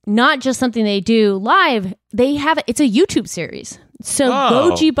is not just something they do live. They have it's a YouTube series. So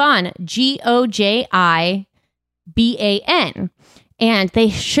Gojiban, Gojiban. And they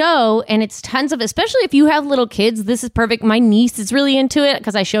show, and it's tons of, especially if you have little kids, this is perfect. My niece is really into it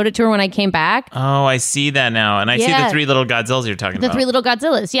because I showed it to her when I came back. Oh, I see that now. And I see the 3 little Godzillas you're talking about. The 3 little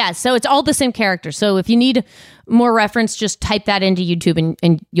Godzillas, yeah. So it's all the same character. So if you need more reference, just type that into YouTube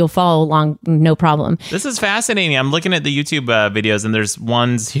and you'll follow along, no problem. This is fascinating. I'm looking at the YouTube videos, and there's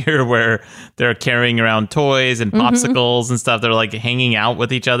ones here where they're carrying around toys and popsicles and stuff. They're like hanging out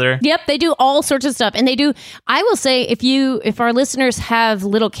with each other. Yep, they do all sorts of stuff. And they do, I will say, if our listeners have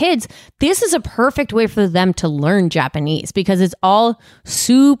little kids, this is a perfect way for them to learn Japanese because it's all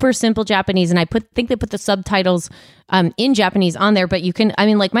super simple Japanese. And I think they put the subtitles in Japanese on there, but you can, I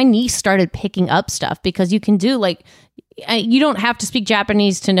mean, like my niece started picking up stuff because you can do like, you don't have to speak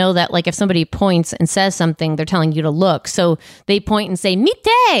Japanese to know that like if somebody points and says something, they're telling you to look. So they point and say,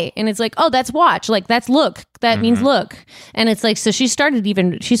 mite! And it's like, oh, that's watch. Like that's look. That means look. And it's like, so she's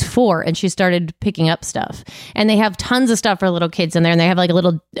 4 and she started picking up stuff. And they have tons of stuff for little kids in there. And they have like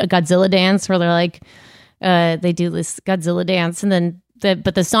a Godzilla dance where they're like, they do this Godzilla dance. And then,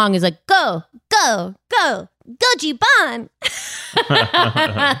 but the song is like, go, go, go. Gojiban.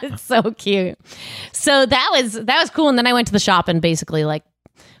 It's so cute. So that was cool. And then I went to the shop and basically like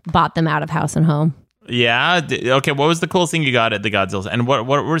bought them out of house and home. Yeah. Okay. What was the coolest thing you got at the Godzilla? And what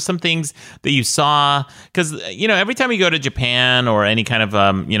were some things that you saw? Because, every time you go to Japan or any kind of,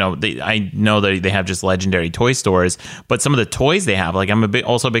 I know that they have just legendary toy stores, but some of the toys they have, like I'm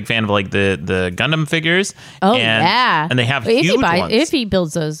also a big fan of like the Gundam figures. Oh, yeah. And they have huge ones. Iffy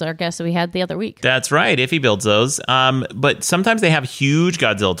builds those, our guest that we had the other week. That's right. Iffy builds those. But sometimes they have huge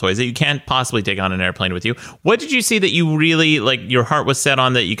Godzilla toys that you can't possibly take on an airplane with you. What did you see that you really, like, your heart was set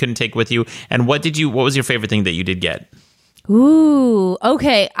on that you couldn't take with you? And what was your favorite thing that you did get? Ooh,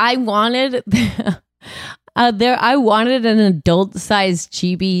 okay. I wanted I wanted an adult-sized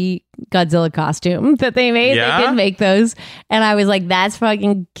chibi Godzilla costume that they made. Yeah? They did make those, and I was like, "That's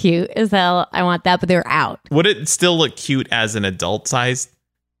fucking cute as hell." I want that, but they're out. Would it still look cute as an adult size?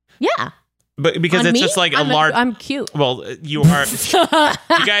 Yeah, but because it's just like a large. I'm cute. Well, you are. You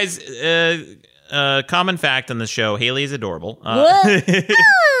guys. Common fact on the show: Haley is adorable. Oh,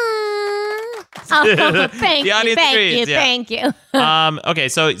 thank The audience agrees, thank you. Okay,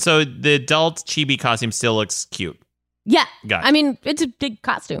 so the adult chibi costume still looks cute. Yeah, Got it. I mean, it's a big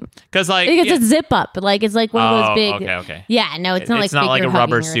costume Because like it's a zip up, like it's like one of those big. Okay. Yeah, no, it's not like a rubber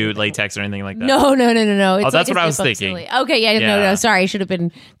hugging or suit, anything. latex or anything like that. No. It's that's like what a I was zip-up thinking. silly. Okay, no. Sorry, I should have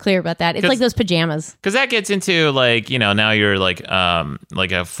been clear about that. It's like those pajamas. Because that gets into like now you're like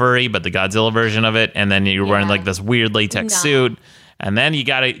a furry, but the Godzilla version of it, and then you're wearing like this weird latex suit. And then you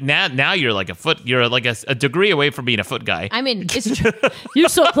gotta now you're like you're like a degree away from being a foot guy. I mean, it's you're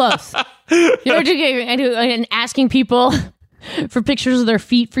so close. And asking people for pictures of their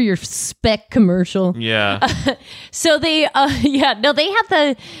feet for your spec commercial. Yeah. So they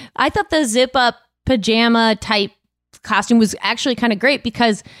had I thought the zip up pajama type costume was actually kind of great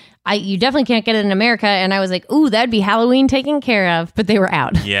because you definitely can't get it in America. And I was like, ooh, that'd be Halloween taken care of. But they were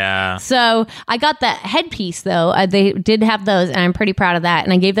out. Yeah. So I got the headpiece, though. They did have those, and I'm pretty proud of that.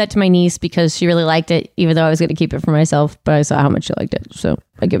 And I gave that to my niece because she really liked it, even though I was going to keep it for myself. But I saw how much she liked it. So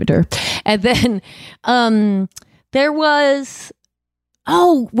I gave it to her. And then there was...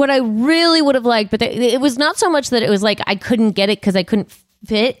 Oh, what I really would have liked, but it was not so much that it was like I couldn't get it because I couldn't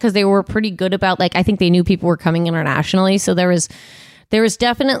fit, because they were pretty good about, like, I think they knew people were coming internationally. So there was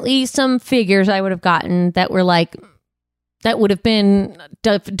definitely some figures I would have gotten that were like, that would have been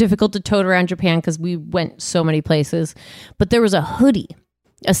difficult to tote around Japan because we went so many places. But there was a hoodie,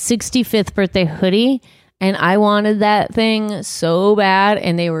 a 65th birthday hoodie, and I wanted that thing so bad,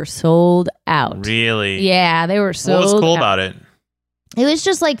 and they were sold out. Really? Yeah, they were sold out. What was cool about it? It was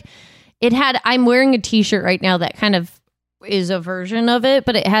just like, I'm wearing a t-shirt right now that kind of is a version of it,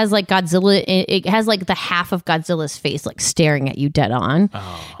 but it has like Godzilla, it has like the half of Godzilla's face like staring at you dead on.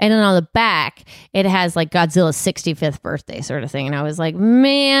 Oh. And then on the back, it has like Godzilla's 65th birthday sort of thing. And I was like,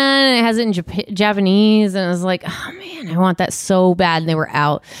 man, it has it in Japanese. And I was like, oh man, I want that so bad. And they were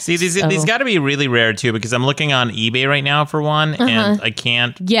out. See, these got to be really rare too, because I'm looking on eBay right now for one, and I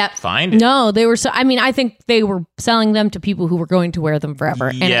can't find it. No, they were I think they were selling them to people who were going to wear them forever.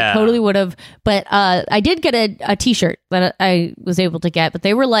 And I totally would have, but I did get a t-shirt that I was able to get, but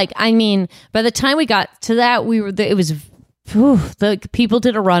they were like, I mean, by the time we got to that, the people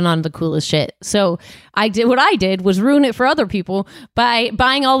did a run on the coolest shit. So what I did was ruin it for other people by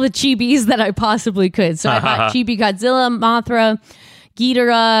buying all the chibis that I possibly could. So I bought Chibi Godzilla, Mothra,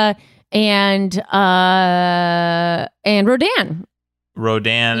 Ghidorah, and Rodan.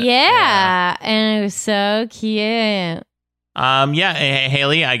 Rodan. Yeah, and it was so cute.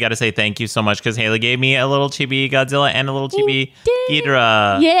 Haley, I gotta say thank you so much because Haley gave me a little chibi Godzilla and a little chibi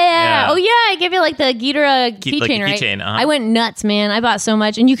Ghidorah. Yeah. Oh yeah, I gave you like the Ghidorah keychain, right? Keychain, I went nuts, man. I bought so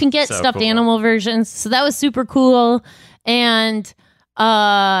much, and you can get So stuffed cool. animal versions, so that was super cool. And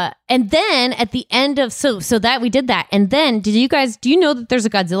then at the end of so that we did that, and then do you know that there's a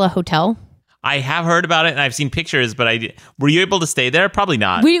Godzilla hotel? I have heard about it and I've seen pictures, but were you able to stay there? Probably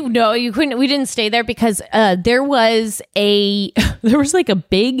not. You couldn't. We didn't stay there because there was like a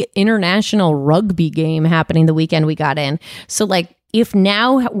big international rugby game happening the weekend we got in. So like, if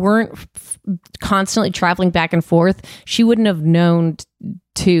now weren't constantly traveling back and forth, she wouldn't have known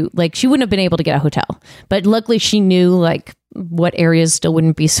she wouldn't have been able to get a hotel. But luckily, she knew like what areas still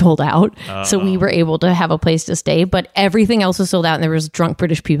wouldn't be sold out. So we were able to have a place to stay, but everything else was sold out and there was drunk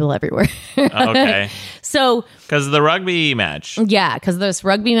British people everywhere. Okay. So because of the rugby match. Yeah, because this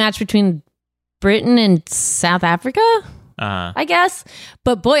rugby match between Britain and South Africa, I guess.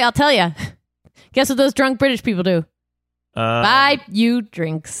 But boy, I'll tell you, guess what those drunk British people do? Buy you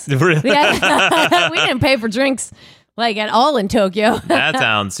drinks. Really? Yeah. We didn't pay for drinks like at all in Tokyo. That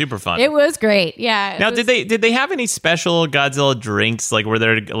sounds super fun. It was great. Yeah. Now, did they have any special Godzilla drinks? Like, were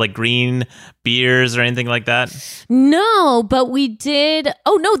there like green beers or anything like that? No, but we did.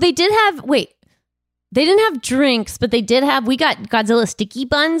 Oh no, they did have. Wait, they didn't have drinks, but they did have. We got Godzilla sticky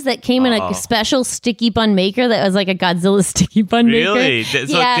buns that came in a special sticky bun maker that was like a Godzilla sticky bun maker. Really? So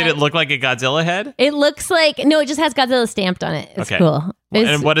did it look like a Godzilla head? It looks like it just has Godzilla stamped on it. It's cool.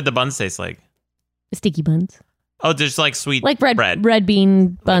 And what did the buns taste like? Sticky buns. Oh, just like sweet like red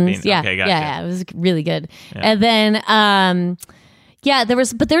bean buns. Red bean. Yeah. Okay, gotcha. Yeah, it was really good. Yeah. And then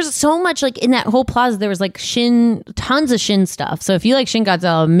there's so much like in that whole plaza. There was like tons of Shin stuff. So if you like Shin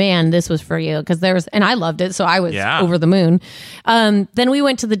Godzilla, man, this was for you because and I loved it. So I was over the moon. Then we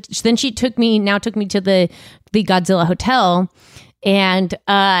went to then she took me to the Godzilla hotel, and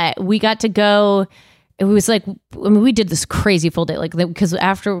we got to go. It was like, we did this crazy full day, like, because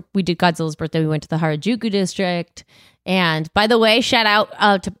after we did Godzilla's birthday, we went to the Harajuku district. And by the way, shout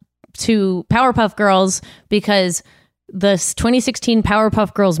out to Powerpuff Girls, because the 2016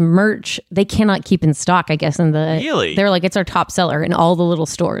 Powerpuff Girls merch, they cannot keep in stock, I guess. Really? They're like, it's our top seller in all the little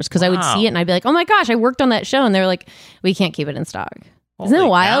stores. Because I would see it and I'd be like, oh my gosh, I worked on that show. And they're like, we can't keep it in stock. Isn't it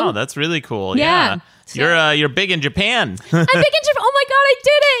wild? Wow, that's really cool. Yeah. So, you're big in Japan. I'm big in Japan. Oh my God, I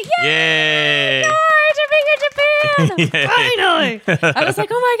did it. Yay. George, I'm big in Japan. Finally. I was like,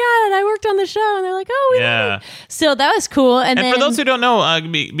 oh my God, I worked on the show. And they're like, oh, we love it. So that was cool. And then, for those who don't know,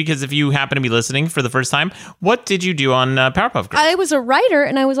 because if you happen to be listening for the first time, what did you do on Powerpuff Girls? I was a writer,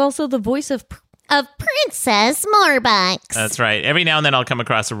 and I was also the voice of Princess Morbucks. That's right. Every now and then I'll come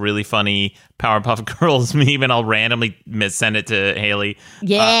across a really funny Powerpuff Girls meme, and I'll randomly send it to Haley.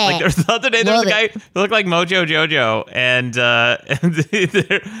 Yeah. Like the other day, there was a guy who looked like Mojo Jojo,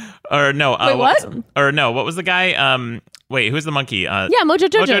 what was the guy? Who's the monkey? Yeah, Mojo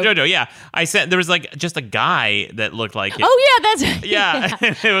Jojo. Mojo Jojo, yeah. There was like just a guy that looked like it. Oh, yeah, that's... Yeah.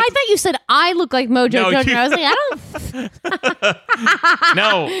 I thought you said I look like Mojo Jojo. I was like, I don't...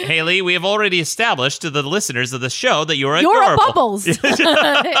 No, Haley, we have already established to the listeners of the show that you're You're adorable. a Bubbles.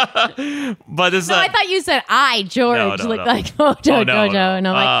 But I thought you said George, look like Mojo Jojo. And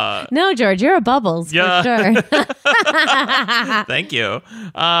I'm like, no, George, you're a Bubbles, for sure. Thank you.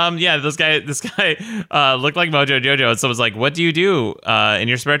 This guy looked like Mojo Jojo, and someone's like, what do you do in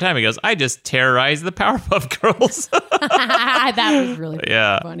your spare time? He goes, I just terrorize the Powerpuff Girls. That was really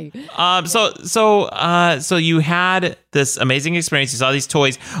funny. So you had this amazing experience. You saw these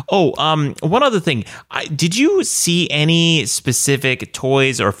toys. One other thing. Did you see any specific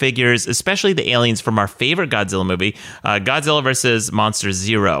toys or figures, especially the aliens from our favorite Godzilla movie, Godzilla versus Monster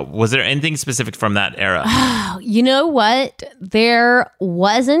Zero? Was there anything specific from that era? You know what? There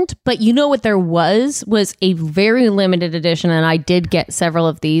wasn't, but you know what there was a very limited edition, and I did get several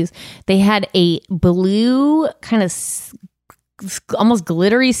of these. They had a blue kind of almost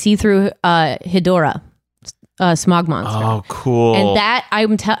glittery see-through Hedorah. Smog monster. Oh, cool! And that I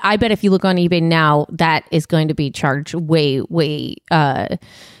bet if you look on eBay now, that is going to be charged way.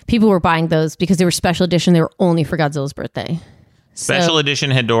 People were buying those because they were special edition. They were only for Godzilla's birthday. Special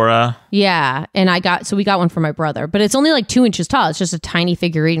edition Hedorah. Yeah, and we got one for my brother, but it's only like 2 inches tall. It's just a tiny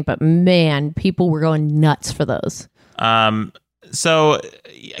figurine, but man, people were going nuts for those. So,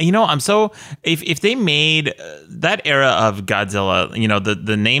 if they made that era of Godzilla,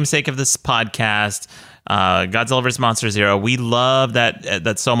 the namesake of this podcast, Godzilla vs. Monster Zero. We love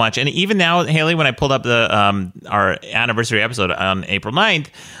that so much. And even now, Haley, when I pulled up the our anniversary episode on April 9th,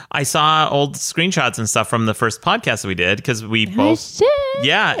 I saw old screenshots and stuff from the first podcast that we did because we both...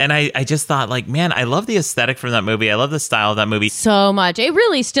 Yeah, and I just thought, like, man, I love the aesthetic from that movie. I love the style of that movie. So much. It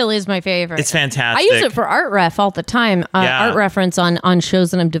really still is my favorite. It's fantastic. I use it for art ref all the time. Art reference on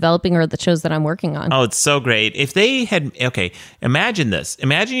shows that I'm developing or the shows that I'm working on. Oh, it's so great. If they had... Okay, imagine this.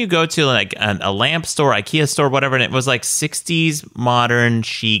 Imagine you go to like a lamp store, IKEA store, whatever, and it was like 60s modern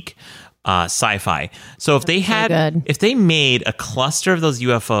chic sci-fi. So if if they made a cluster of those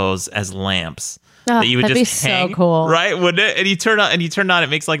UFOs as lamps that you would that'd just be hang, so cool, right? Wouldn't it? And you turn on, it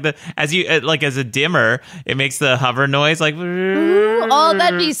makes like the as a dimmer, it makes the hover noise like. Oh,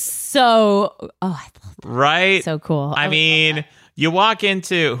 that'd be so. Oh, I love that. Right? So cool. I mean. You walk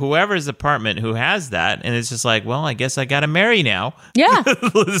into whoever's apartment who has that, and it's just like, well, I guess I got to marry now. Yeah.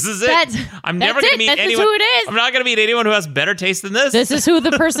 This is it. I'm never going to meet anyone. This is who it is. I'm not going to meet anyone who has better taste than this. This is who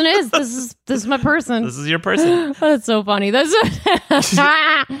the person is. This is my person. This is your person. That's so funny. I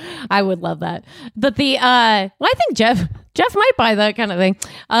would love that. But I think Jeff might buy that kind of thing.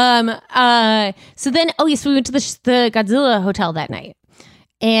 So then, so we went to the Godzilla hotel that night.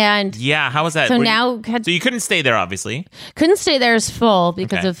 And yeah, how was that? So so you couldn't stay there, obviously. Couldn't stay there as full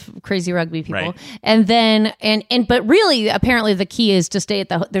because of crazy rugby people. Right. And then but really, apparently, the key is to stay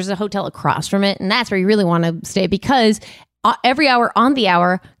at there's a hotel across from it, and that's where you really want to stay because every hour on the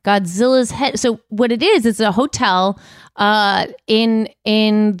hour, Godzilla's head. So what it is, it's a hotel in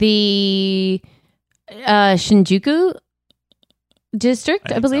the Shinjuku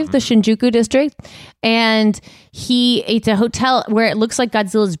district, I believe, the Shinjuku district, and it's a hotel where it looks like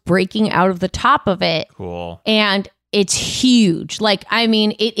Godzilla's breaking out of the top of it. Cool. And it's huge. Like, I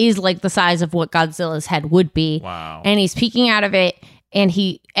mean, it is like the size of what Godzilla's head would be. Wow. And he's peeking out of it, and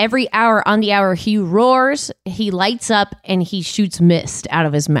every hour on the hour he roars, he lights up, and he shoots mist out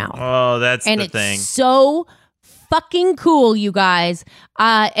of his mouth. Oh, that's the thing. And it's so fucking cool, you guys.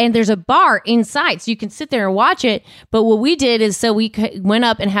 And there's a bar inside, so you can sit there and watch it. But what we did is, so we went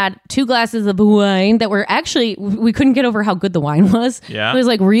up and had 2 glasses of wine that were actually, we couldn't get over how good the wine was. Yeah. It was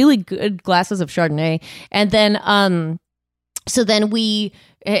like really good glasses of Chardonnay. And then, so then we,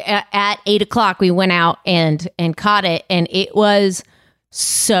 at 8:00, we went out and caught it, and it was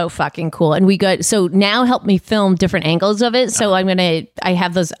so fucking cool. And so now help me film different angles of it. So I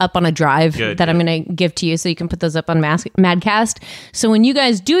have those up on a drive that I'm going to give to you, so you can put those up on Madcast. So when you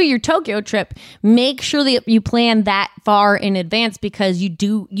guys do your Tokyo trip, make sure that you plan that far in advance, because you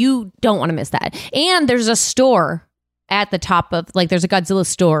don't want to miss that. And there's a store at the top of, like, there's a Godzilla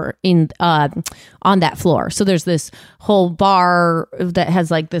store on that floor. So there's this whole bar that has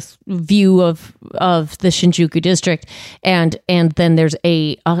like this view of the Shinjuku district, and then there's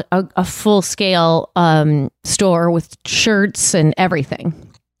a full scale store with shirts and everything,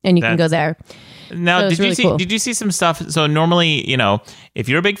 and you can go there. Now, So did you see some stuff? So normally, if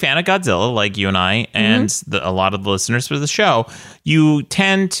you're a big fan of Godzilla, like you and I, and a lot of the listeners for the show, you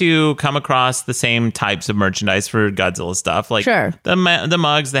tend to come across the same types of merchandise for Godzilla stuff, like the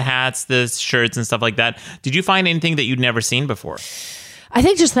mugs, the hats, the shirts, and stuff like that. Did you find anything that you'd never seen before? I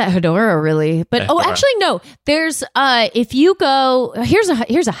think just that Hedora, really. But actually, no. There's if you go, here's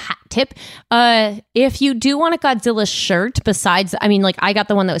a hot tip. If you do want a Godzilla shirt, besides, I mean, like, I got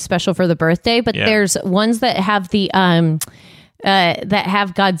the one that was special for the birthday, but there's ones that have the that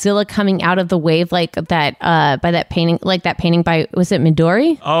have Godzilla coming out of the wave, like that by that painting, by, was it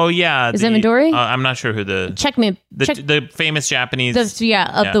Midori? Oh yeah, is it Midori? I'm not sure who the famous Japanese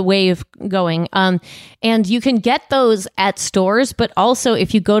the wave going. And you can get those at stores, but also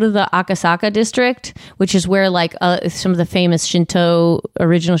if you go to the Akasaka district, which is where like some of the famous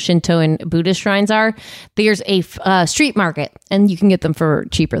original Shinto and Buddhist shrines are, there's a street market, and you can get them for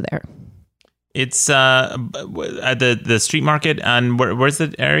cheaper there. It's at the street market, and where's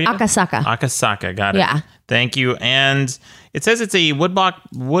the area? Akasaka, got it. Yeah. Thank you. And it says it's a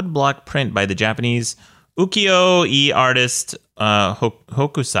woodblock print by the Japanese ukiyo-e artist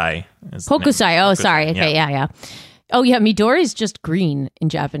Hokusai. Hokusai. Oh, sorry. Okay, yeah. Oh, yeah, Midori is just green in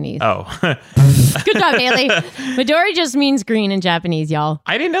Japanese. Oh. Good job, Haley. Midori just means green in Japanese, y'all.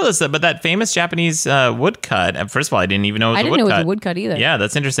 I didn't know this, but that famous Japanese woodcut, first of all, I didn't even know it was a woodcut. I didn't know it was a woodcut either. Yeah,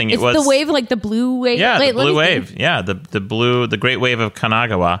 that's interesting. It's the wave, like the blue wave. Yeah, the blue wave. Yeah, the Great Wave of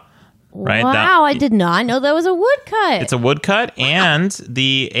Kanagawa. Right? Wow, I did not know that was a woodcut. It's a woodcut, and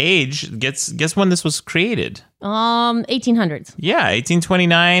the age, guess when this was created? 1800s. Yeah,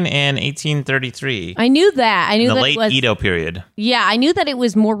 1829 and 1833. I knew that. I knew the that late it was Edo period. Yeah, I knew that it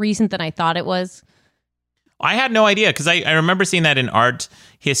was more recent than I thought it was. I had no idea because I remember seeing that in art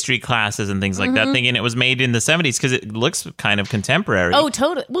history classes and things like that, thinking it was made in the 70s because it looks kind of contemporary. Oh,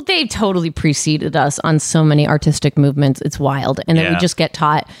 totally. Well, they've totally preceded us on so many artistic movements. It's wild. And then we just get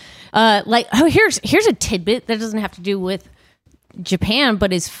taught. Here's a tidbit that doesn't have to do with Japan,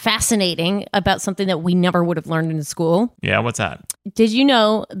 but is fascinating about something that we never would have learned in school. Yeah, what's that? Did you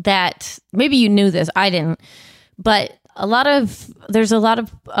know that, maybe you knew this, I didn't, but there's a lot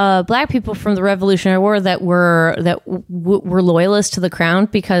of black people from the Revolutionary War that were loyalists to the crown,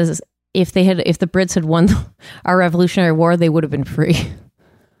 because if the Brits had won our Revolutionary War, they would have been free.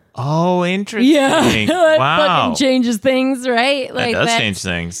 Oh, interesting. Yeah. Wow. Fucking changes things, right? That does change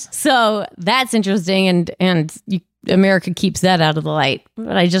things. So that's interesting, and America keeps that out of the light.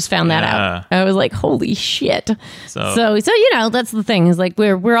 But I just found that out. I was like, holy shit. So that's the thing, is like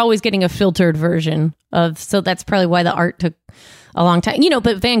we're always getting a filtered version of, so that's probably why the art took a long time.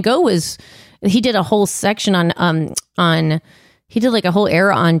 But Van Gogh he did a whole section he did like a whole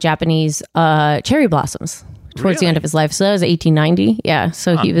era on Japanese cherry blossoms towards the end of his life. So that was 1890. Yeah.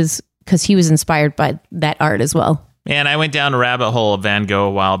 So he was inspired by that art as well. Man, I went down a rabbit hole of Van Gogh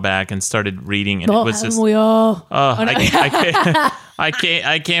a while back and started reading, and it was just.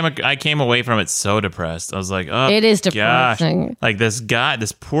 I came away from it so depressed. I was like, oh, it is depressing. Gosh. Like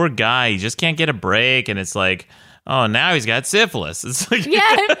this poor guy, he just can't get a break, and it's like, oh, now he's got syphilis. It's like,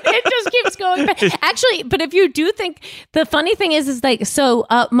 it just keeps going back. Actually, but if you do think, the funny thing is like, so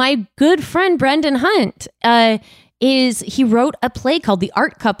my good friend Brendan Hunt he wrote a play called The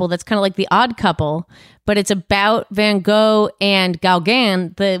Art Couple that's kind of like The Odd Couple, but it's about Van Gogh and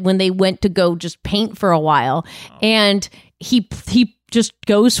Gauguin when they went to go just paint for a while. And he just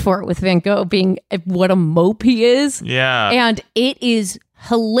goes for it with Van Gogh being what a mope he is. Yeah. And it is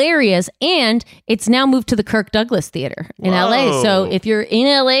hilarious, and it's now moved to the Kirk Douglas Theater in LA. So if you're in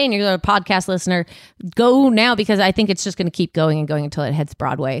LA and you're a podcast listener, go now, because I think it's just going to keep going and going until it hits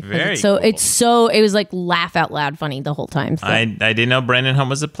Broadway. It was like laugh out loud funny the whole time. So. I didn't know Brendan Hunt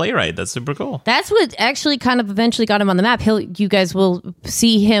was a playwright. That's super cool. That's what actually kind of eventually got him on the map. You guys will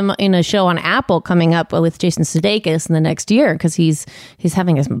see him in a show on Apple coming up with Jason Sudeikis in the next year, because he's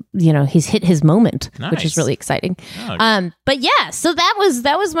having he's hit his moment, which is really exciting. But yeah, so that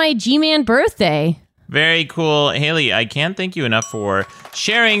was my G-Man birthday. Very cool. Haley, I can't thank you enough for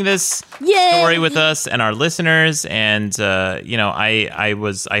sharing this story with us and our listeners. And,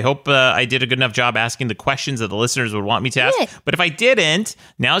 I hope I did a good enough job asking the questions that the listeners would want me to ask. Yeah. But if I didn't,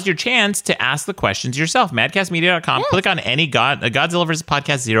 now's your chance to ask the questions yourself. Madcastmedia.com. Click on any Godzilla vs.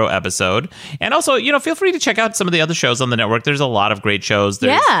 Podcast 0 episode. And also, feel free to check out some of the other shows on the network. There's a lot of great shows.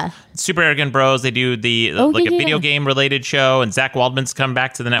 There's Super Arrogant Bros. They do a video game related show. And Zach Waldman's come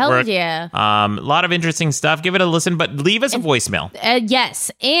back to the network. Hell yeah. A lot of interesting stuff. Give it a listen, but leave us a voicemail.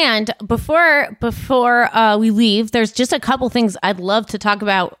 Yes. And before we leave, there's just a couple things I'd love to talk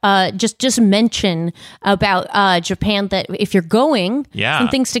about. Just mention about Japan, that if you're going, some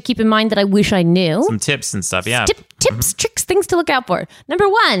things to keep in mind that I wish I knew. Some tips and stuff. Yeah. Tips, tricks, things to look out for. Number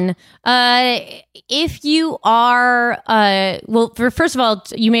one, if you are, first of all,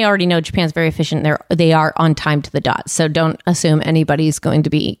 you may already know Japan's very efficient. They are on time to the dot. So don't assume anybody's going to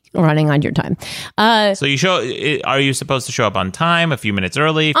be running on your time. So are you supposed to show up on time, a few minutes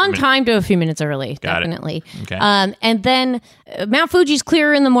early? Time to a few minutes early, definitely. Okay. And then Mount Fuji's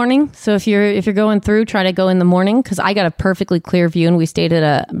clearer in the morning. So if you're going through, try to go in the morning, because I got a perfectly clear view, and we stayed at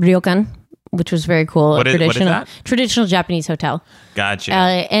a ryokan, which was very cool. What is that? Traditional Japanese hotel. Gotcha.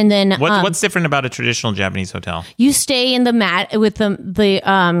 And then what's different about a traditional Japanese hotel? You stay in the mat with the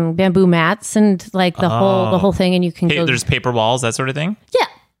bamboo mats and like the whole thing, and you can go. There's paper walls, that sort of thing.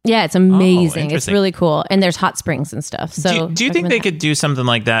 Yeah, it's amazing. It's really cool, and there's hot springs and stuff. So, do you think they could do something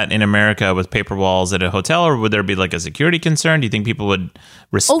like that in America with paper walls at a hotel, or would there be like a security concern? Do you think people would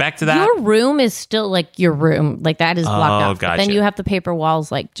respect that? Your room is still like your room, like that is blocked off. Gotcha. Then you have the paper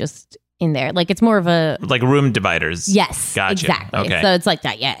walls like just in there, like it's more of a like room dividers. Yes, gotcha. Exactly. Okay, so it's like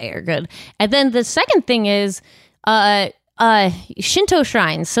that. Yeah, you're good. And then the second thing is, Shinto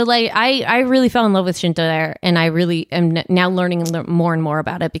shrines. So like I really fell in love with Shinto there, and I really am now learning more and more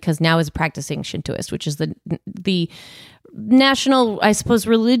about it, because now as a practicing Shintoist, which is the national, I suppose,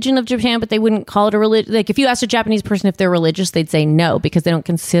 religion of Japan, but they wouldn't call it a religion. Like if you ask a Japanese person if they're religious, they'd say no, because they don't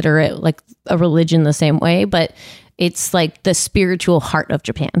consider it like a religion the same way, but it's like the spiritual heart of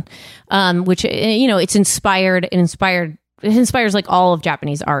Japan, which, it's inspired. It inspires like all of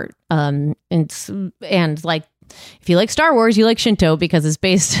Japanese art, and like If you like Star Wars, you like Shinto because it's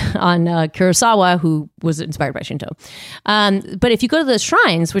based on Kurosawa, who was inspired by Shinto. But if you go to the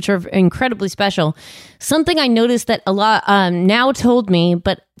shrines, which are incredibly special, something I noticed that a lot now told me,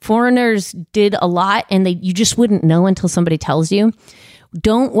 but foreigners did a lot, and you just wouldn't know until somebody tells you.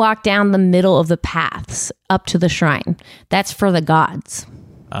 Don't walk down the middle of the paths up to the shrine. That's for the gods.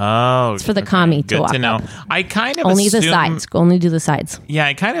 Oh, it's for the kami to good walk to know. up. I kind of only assume, the sides. Only do the sides. Yeah,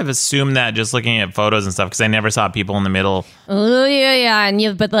 I kind of assumed that just looking at photos and stuff because I never saw people in the middle. Oh yeah,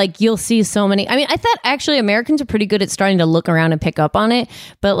 and but like you'll see so many. I mean, I thought actually Americans are pretty good at starting to look around and pick up on it,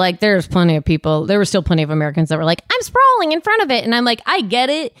 but like there's plenty of people. There were still plenty of Americans that were like, "I'm sprawling in front of it," and I'm like, I get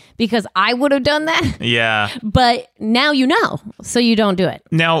it because I would have done that. Yeah, but now you know, so you don't do it.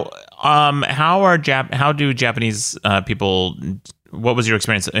 Now, how do Japanese people? What was your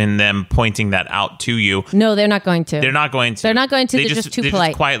experience in them pointing that out to you? No, they're not going to. They're not going to. They're not going to. They're just too polite.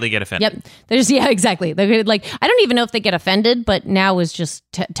 Just quietly get offended. Yep. They're just, yeah, exactly. They're like, I don't even know if they get offended, but now is just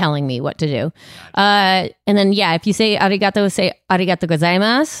telling me what to do. And then, yeah, if you say arigato, say arigato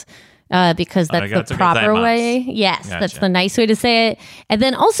gozaimasu. Because that's arigato the proper gozaimasu. way. Yes, Gotcha. That's the nice way to say it. And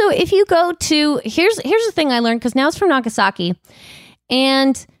then also, if you go to here's the thing I learned because now it's from Nagasaki,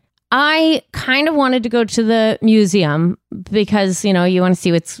 and I kind of wanted to go to the museum because you want to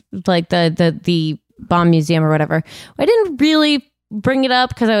see what's like the bomb museum or whatever. I didn't really bring it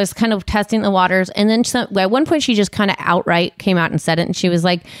up because I was kind of testing the waters, and then at one point she just kind of outright came out and said it, and she was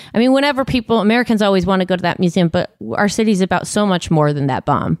like, I mean, whenever Americans always want to go to that museum, but our city's about so much more than that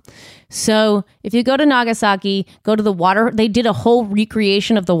bomb. So if you go to Nagasaki, go to the water. They did a whole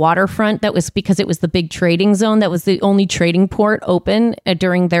recreation of the waterfront. That was because it was the big trading zone. That was the only trading port open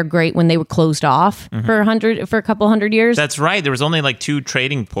during when they were closed off for a couple hundred years. That's right. There was only like 2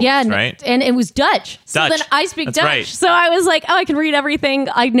 trading ports, right? And it was Dutch. So then I speak Dutch. Right. So I was like, oh, I can read everything.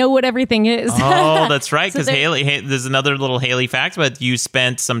 I know what everything is. Oh, that's right. Because so there's another little Haley fact, but you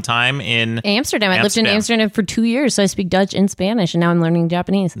spent some time in Amsterdam. I lived in Amsterdam for 2 years, so I speak Dutch and Spanish, and now I'm learning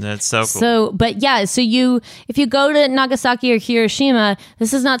Japanese. That's so cool. So, but yeah, if you go to Nagasaki or Hiroshima,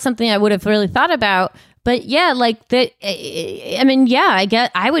 this is not something I would have really thought about. But yeah, like that. I mean, yeah,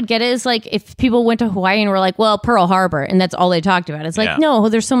 I would get it as like if people went to Hawaii and were like, well, Pearl Harbor, and that's all they talked about. It's like, no,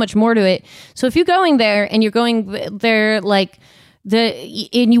 there's so much more to it. So if you're going there and you're going there, like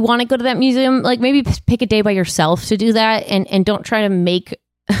and you want to go to that museum, like maybe pick a day by yourself to do that, and don't try to make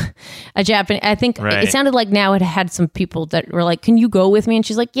a Japanese. I think it sounded like now it had some people that were like, can you go with me? And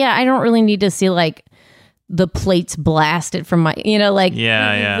she's like, yeah, I don't really need to see like the plates blasted from my, like,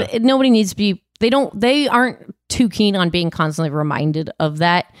 nobody needs to be, they aren't too keen on being constantly reminded of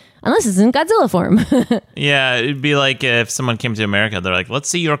that unless it's in Godzilla form. Yeah, it'd be like if someone came to America, they're like, let's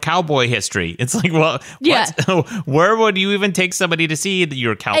see your cowboy history. It's like, well, where would you even take somebody to see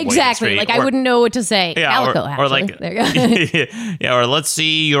your cowboy history? Like, I wouldn't know what to say. Calico, or like, there you go. Or let's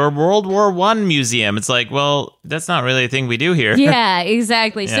see your World War I museum. It's like, well, that's not really a thing we do here. Yeah,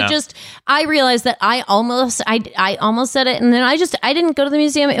 exactly. Yeah. So I realized that I almost said it, and then I didn't go to the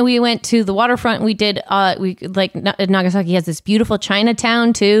museum, and we went to the waterfront, and we did, Nagasaki has this beautiful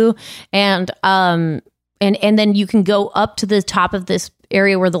Chinatown too. And then you can go up to the top of this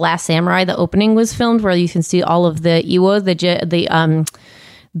area where The Last Samurai, the opening, was filmed, where you can see all of the Iwo,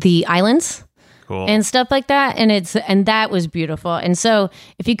 the islands, cool, and stuff like that. And that was beautiful. And so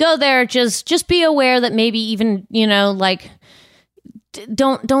if you go there, just be aware that maybe even like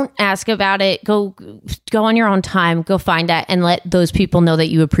don't ask about it. Go on your own time. Go find that and let those people know that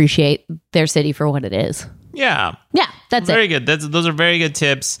you appreciate their city for what it is. Yeah. That's very good. Those are very good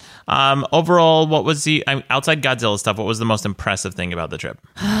tips. Overall, what was outside Godzilla stuff? What was the most impressive thing about the trip?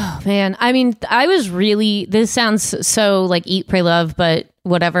 Oh man, I mean, I was really. This sounds so like Eat, Pray, Love, but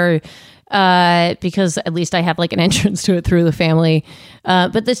whatever. Because at least I have like an entrance to it through the family.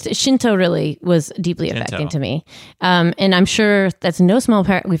 But this Shinto really was deeply affecting to me. And I'm sure that's no small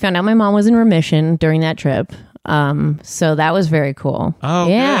part. We found out my mom was in remission during that trip. So that was very cool. Oh,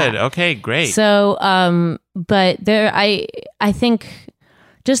 good. Okay, great. So, but there, I think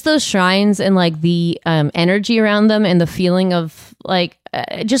just those shrines and like the energy around them and the feeling of like,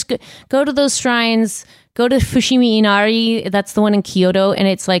 just go to those shrines. Go to Fushimi Inari. That's the one in Kyoto, and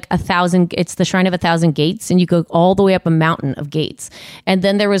it's like 1,000. It's the shrine of 1,000 gates, and you go all the way up a mountain of gates. And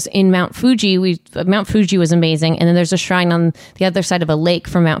then there was in Mount Fuji. Mount Fuji was amazing, and then there's a shrine on the other side of a lake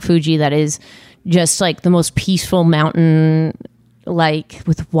from Mount Fuji that is just like the most peaceful mountain, like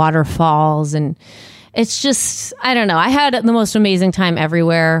with waterfalls, and it's just, I don't know. I had the most amazing time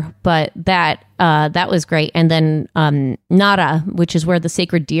everywhere, but that was great. And then Nara, which is where the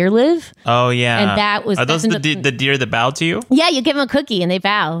sacred deer live. Oh yeah, and that was are those the deer that bow to you? Yeah, you give them a cookie and they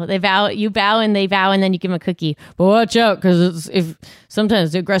bow. You bow and they bow, and then you give them a cookie. But watch out, because if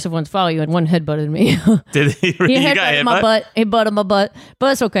sometimes the aggressive ones follow you, and one headbutted me. Did he really? He headbutted my butt. He butted my butt,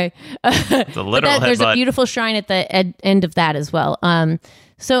 but it's okay. It's a literal there's a beautiful shrine at the end of that as well.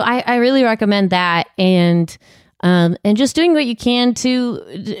 So I really recommend that, and just doing what you can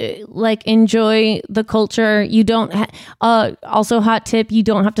to like enjoy the culture. You don't also hot tip, you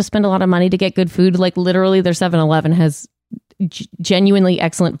don't have to spend a lot of money to get good food. Like literally their 7-Eleven has genuinely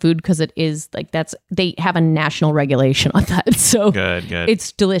excellent food, because it is like they have a national regulation on that. So good.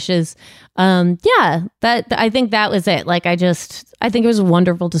 It's delicious. I think that was it. Like I think it was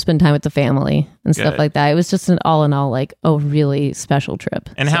wonderful to spend time with the family and stuff like that. It was just an all in all like a really special trip.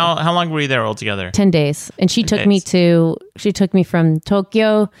 And so, how long were you there altogether? 10 days. And she took me from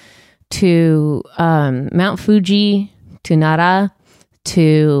Tokyo to Mount Fuji, to Nara,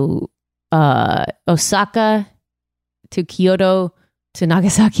 to Osaka, to Kyoto, to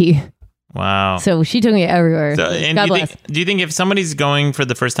Nagasaki. Wow. So she took me everywhere. So, God bless. Do you think if somebody's going for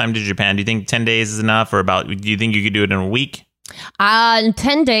the first time to Japan, do you think 10 days is enough, or do you think you could do it in a week? 10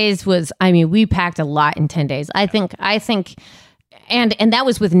 days was, we packed a lot in 10 days. I think, and that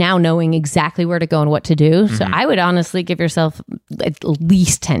was with now knowing exactly where to go and what to do. So I would honestly give yourself at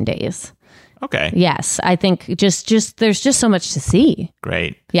least 10 days. Okay. Yes, I think just there's just so much to see.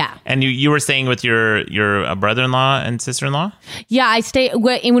 Great. Yeah. And you were staying with your brother-in-law and sister-in-law? Yeah, I stayed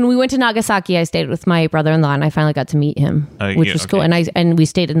when we went to Nagasaki. I stayed with my brother-in-law, and I finally got to meet him, which was cool. And we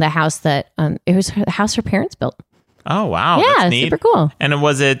stayed in the house that it was the house her parents built. Oh wow! Yeah, that's neat. Super cool. And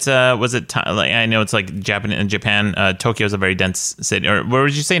was it? Like, I know it's like Japan. Tokyo is a very dense city. Or where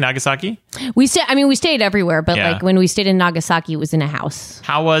would you say, Nagasaki? We stayed everywhere, but like when we stayed in Nagasaki, it was in a house.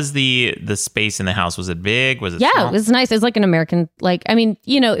 How was the space in the house? Was it big? Was it? Yeah, small? It was nice. It was like an American,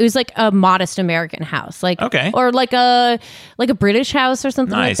 it was like a modest American house, or like a British house or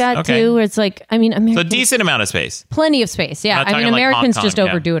something like that too. Where it's like, American, so a decent amount of space, plenty of space. Yeah, Americans just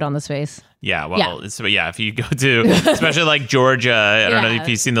overdo it on the space. Yeah, well, if you go to, especially like Georgia, I don't know if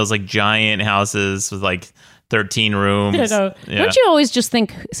you've seen those like giant houses with like 13 rooms. Yeah. Don't you always just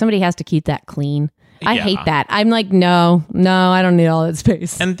think somebody has to keep that clean? I hate that. I'm like, no, I don't need all that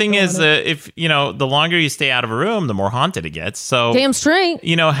space. And the thing is, if the longer you stay out of a room, the more haunted it gets. So damn straight.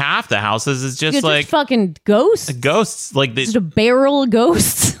 Half the houses is just like fucking ghosts. Ghosts, like just a barrel of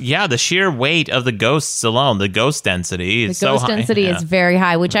ghosts. Yeah, the sheer weight of the ghosts alone, the ghost density is so high. The ghost density is very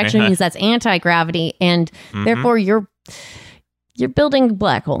high, which actually means that's anti-gravity, and therefore you're building a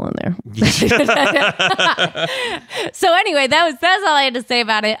black hole in there. So anyway, that's all I had to say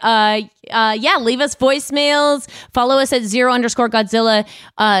about it. Leave us voicemails. Follow us at @0_Godzilla.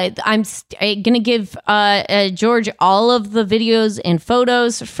 I'm going to give George all of the videos and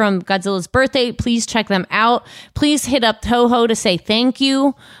photos from Godzilla's birthday. Please check them out. Please hit up Toho to say thank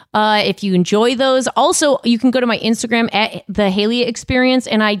you. If you enjoy those. Also, you can go to my Instagram at the Haley Experience,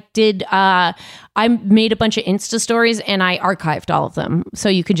 and I made a bunch of Insta stories and I archived all of them. So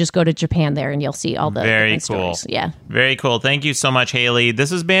you can just go to Japan there and you'll see all the very cool stories. Yeah. Very cool. Thank you so much, Haley. This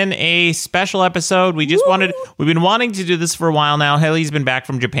has been a special episode. We've been wanting to do this for a while now. Haley's been back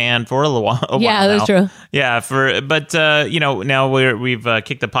from Japan for a while. Yeah, that's true. Yeah, now we've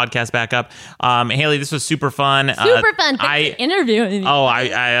kicked the podcast back up. Haley, this was super fun. Super fun. Thanks for interviewing me. Oh,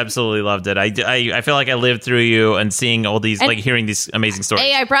 I absolutely loved it. I feel like I lived through you and seeing all these, hearing these amazing stories.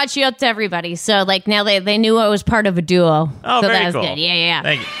 Hey, I brought you up to everybody. So now they knew I was part of a duo. Oh, so very that was cool. Good. Yeah.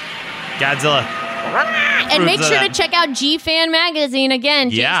 Thank you. Godzilla. And make sure to check out G-Fan Magazine again.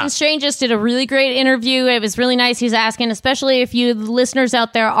 Jason Strange just did a really great interview. It was really nice. He's asking, especially if you listeners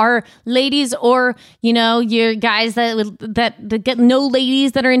out there are ladies or, you're guys that get no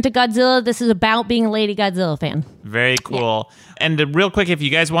ladies that are into Godzilla. This is about being a lady Godzilla fan. Very cool. Yeah. And real quick, if you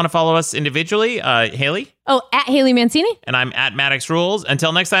guys want to follow us individually, Haley? Oh, at Haley Mancini. And I'm at Maddox Rules.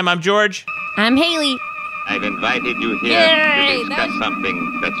 Until next time, I'm George. I'm Haley. I've invited you here to discuss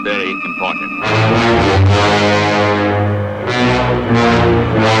something that's very important.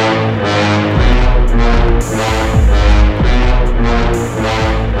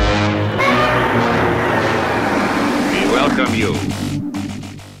 We welcome you.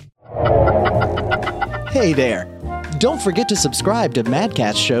 Hey there. Don't forget to subscribe to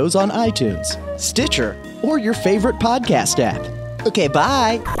Madcast shows on iTunes, Stitcher, or your favorite podcast app. Okay,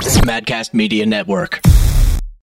 bye. Madcast Media Network.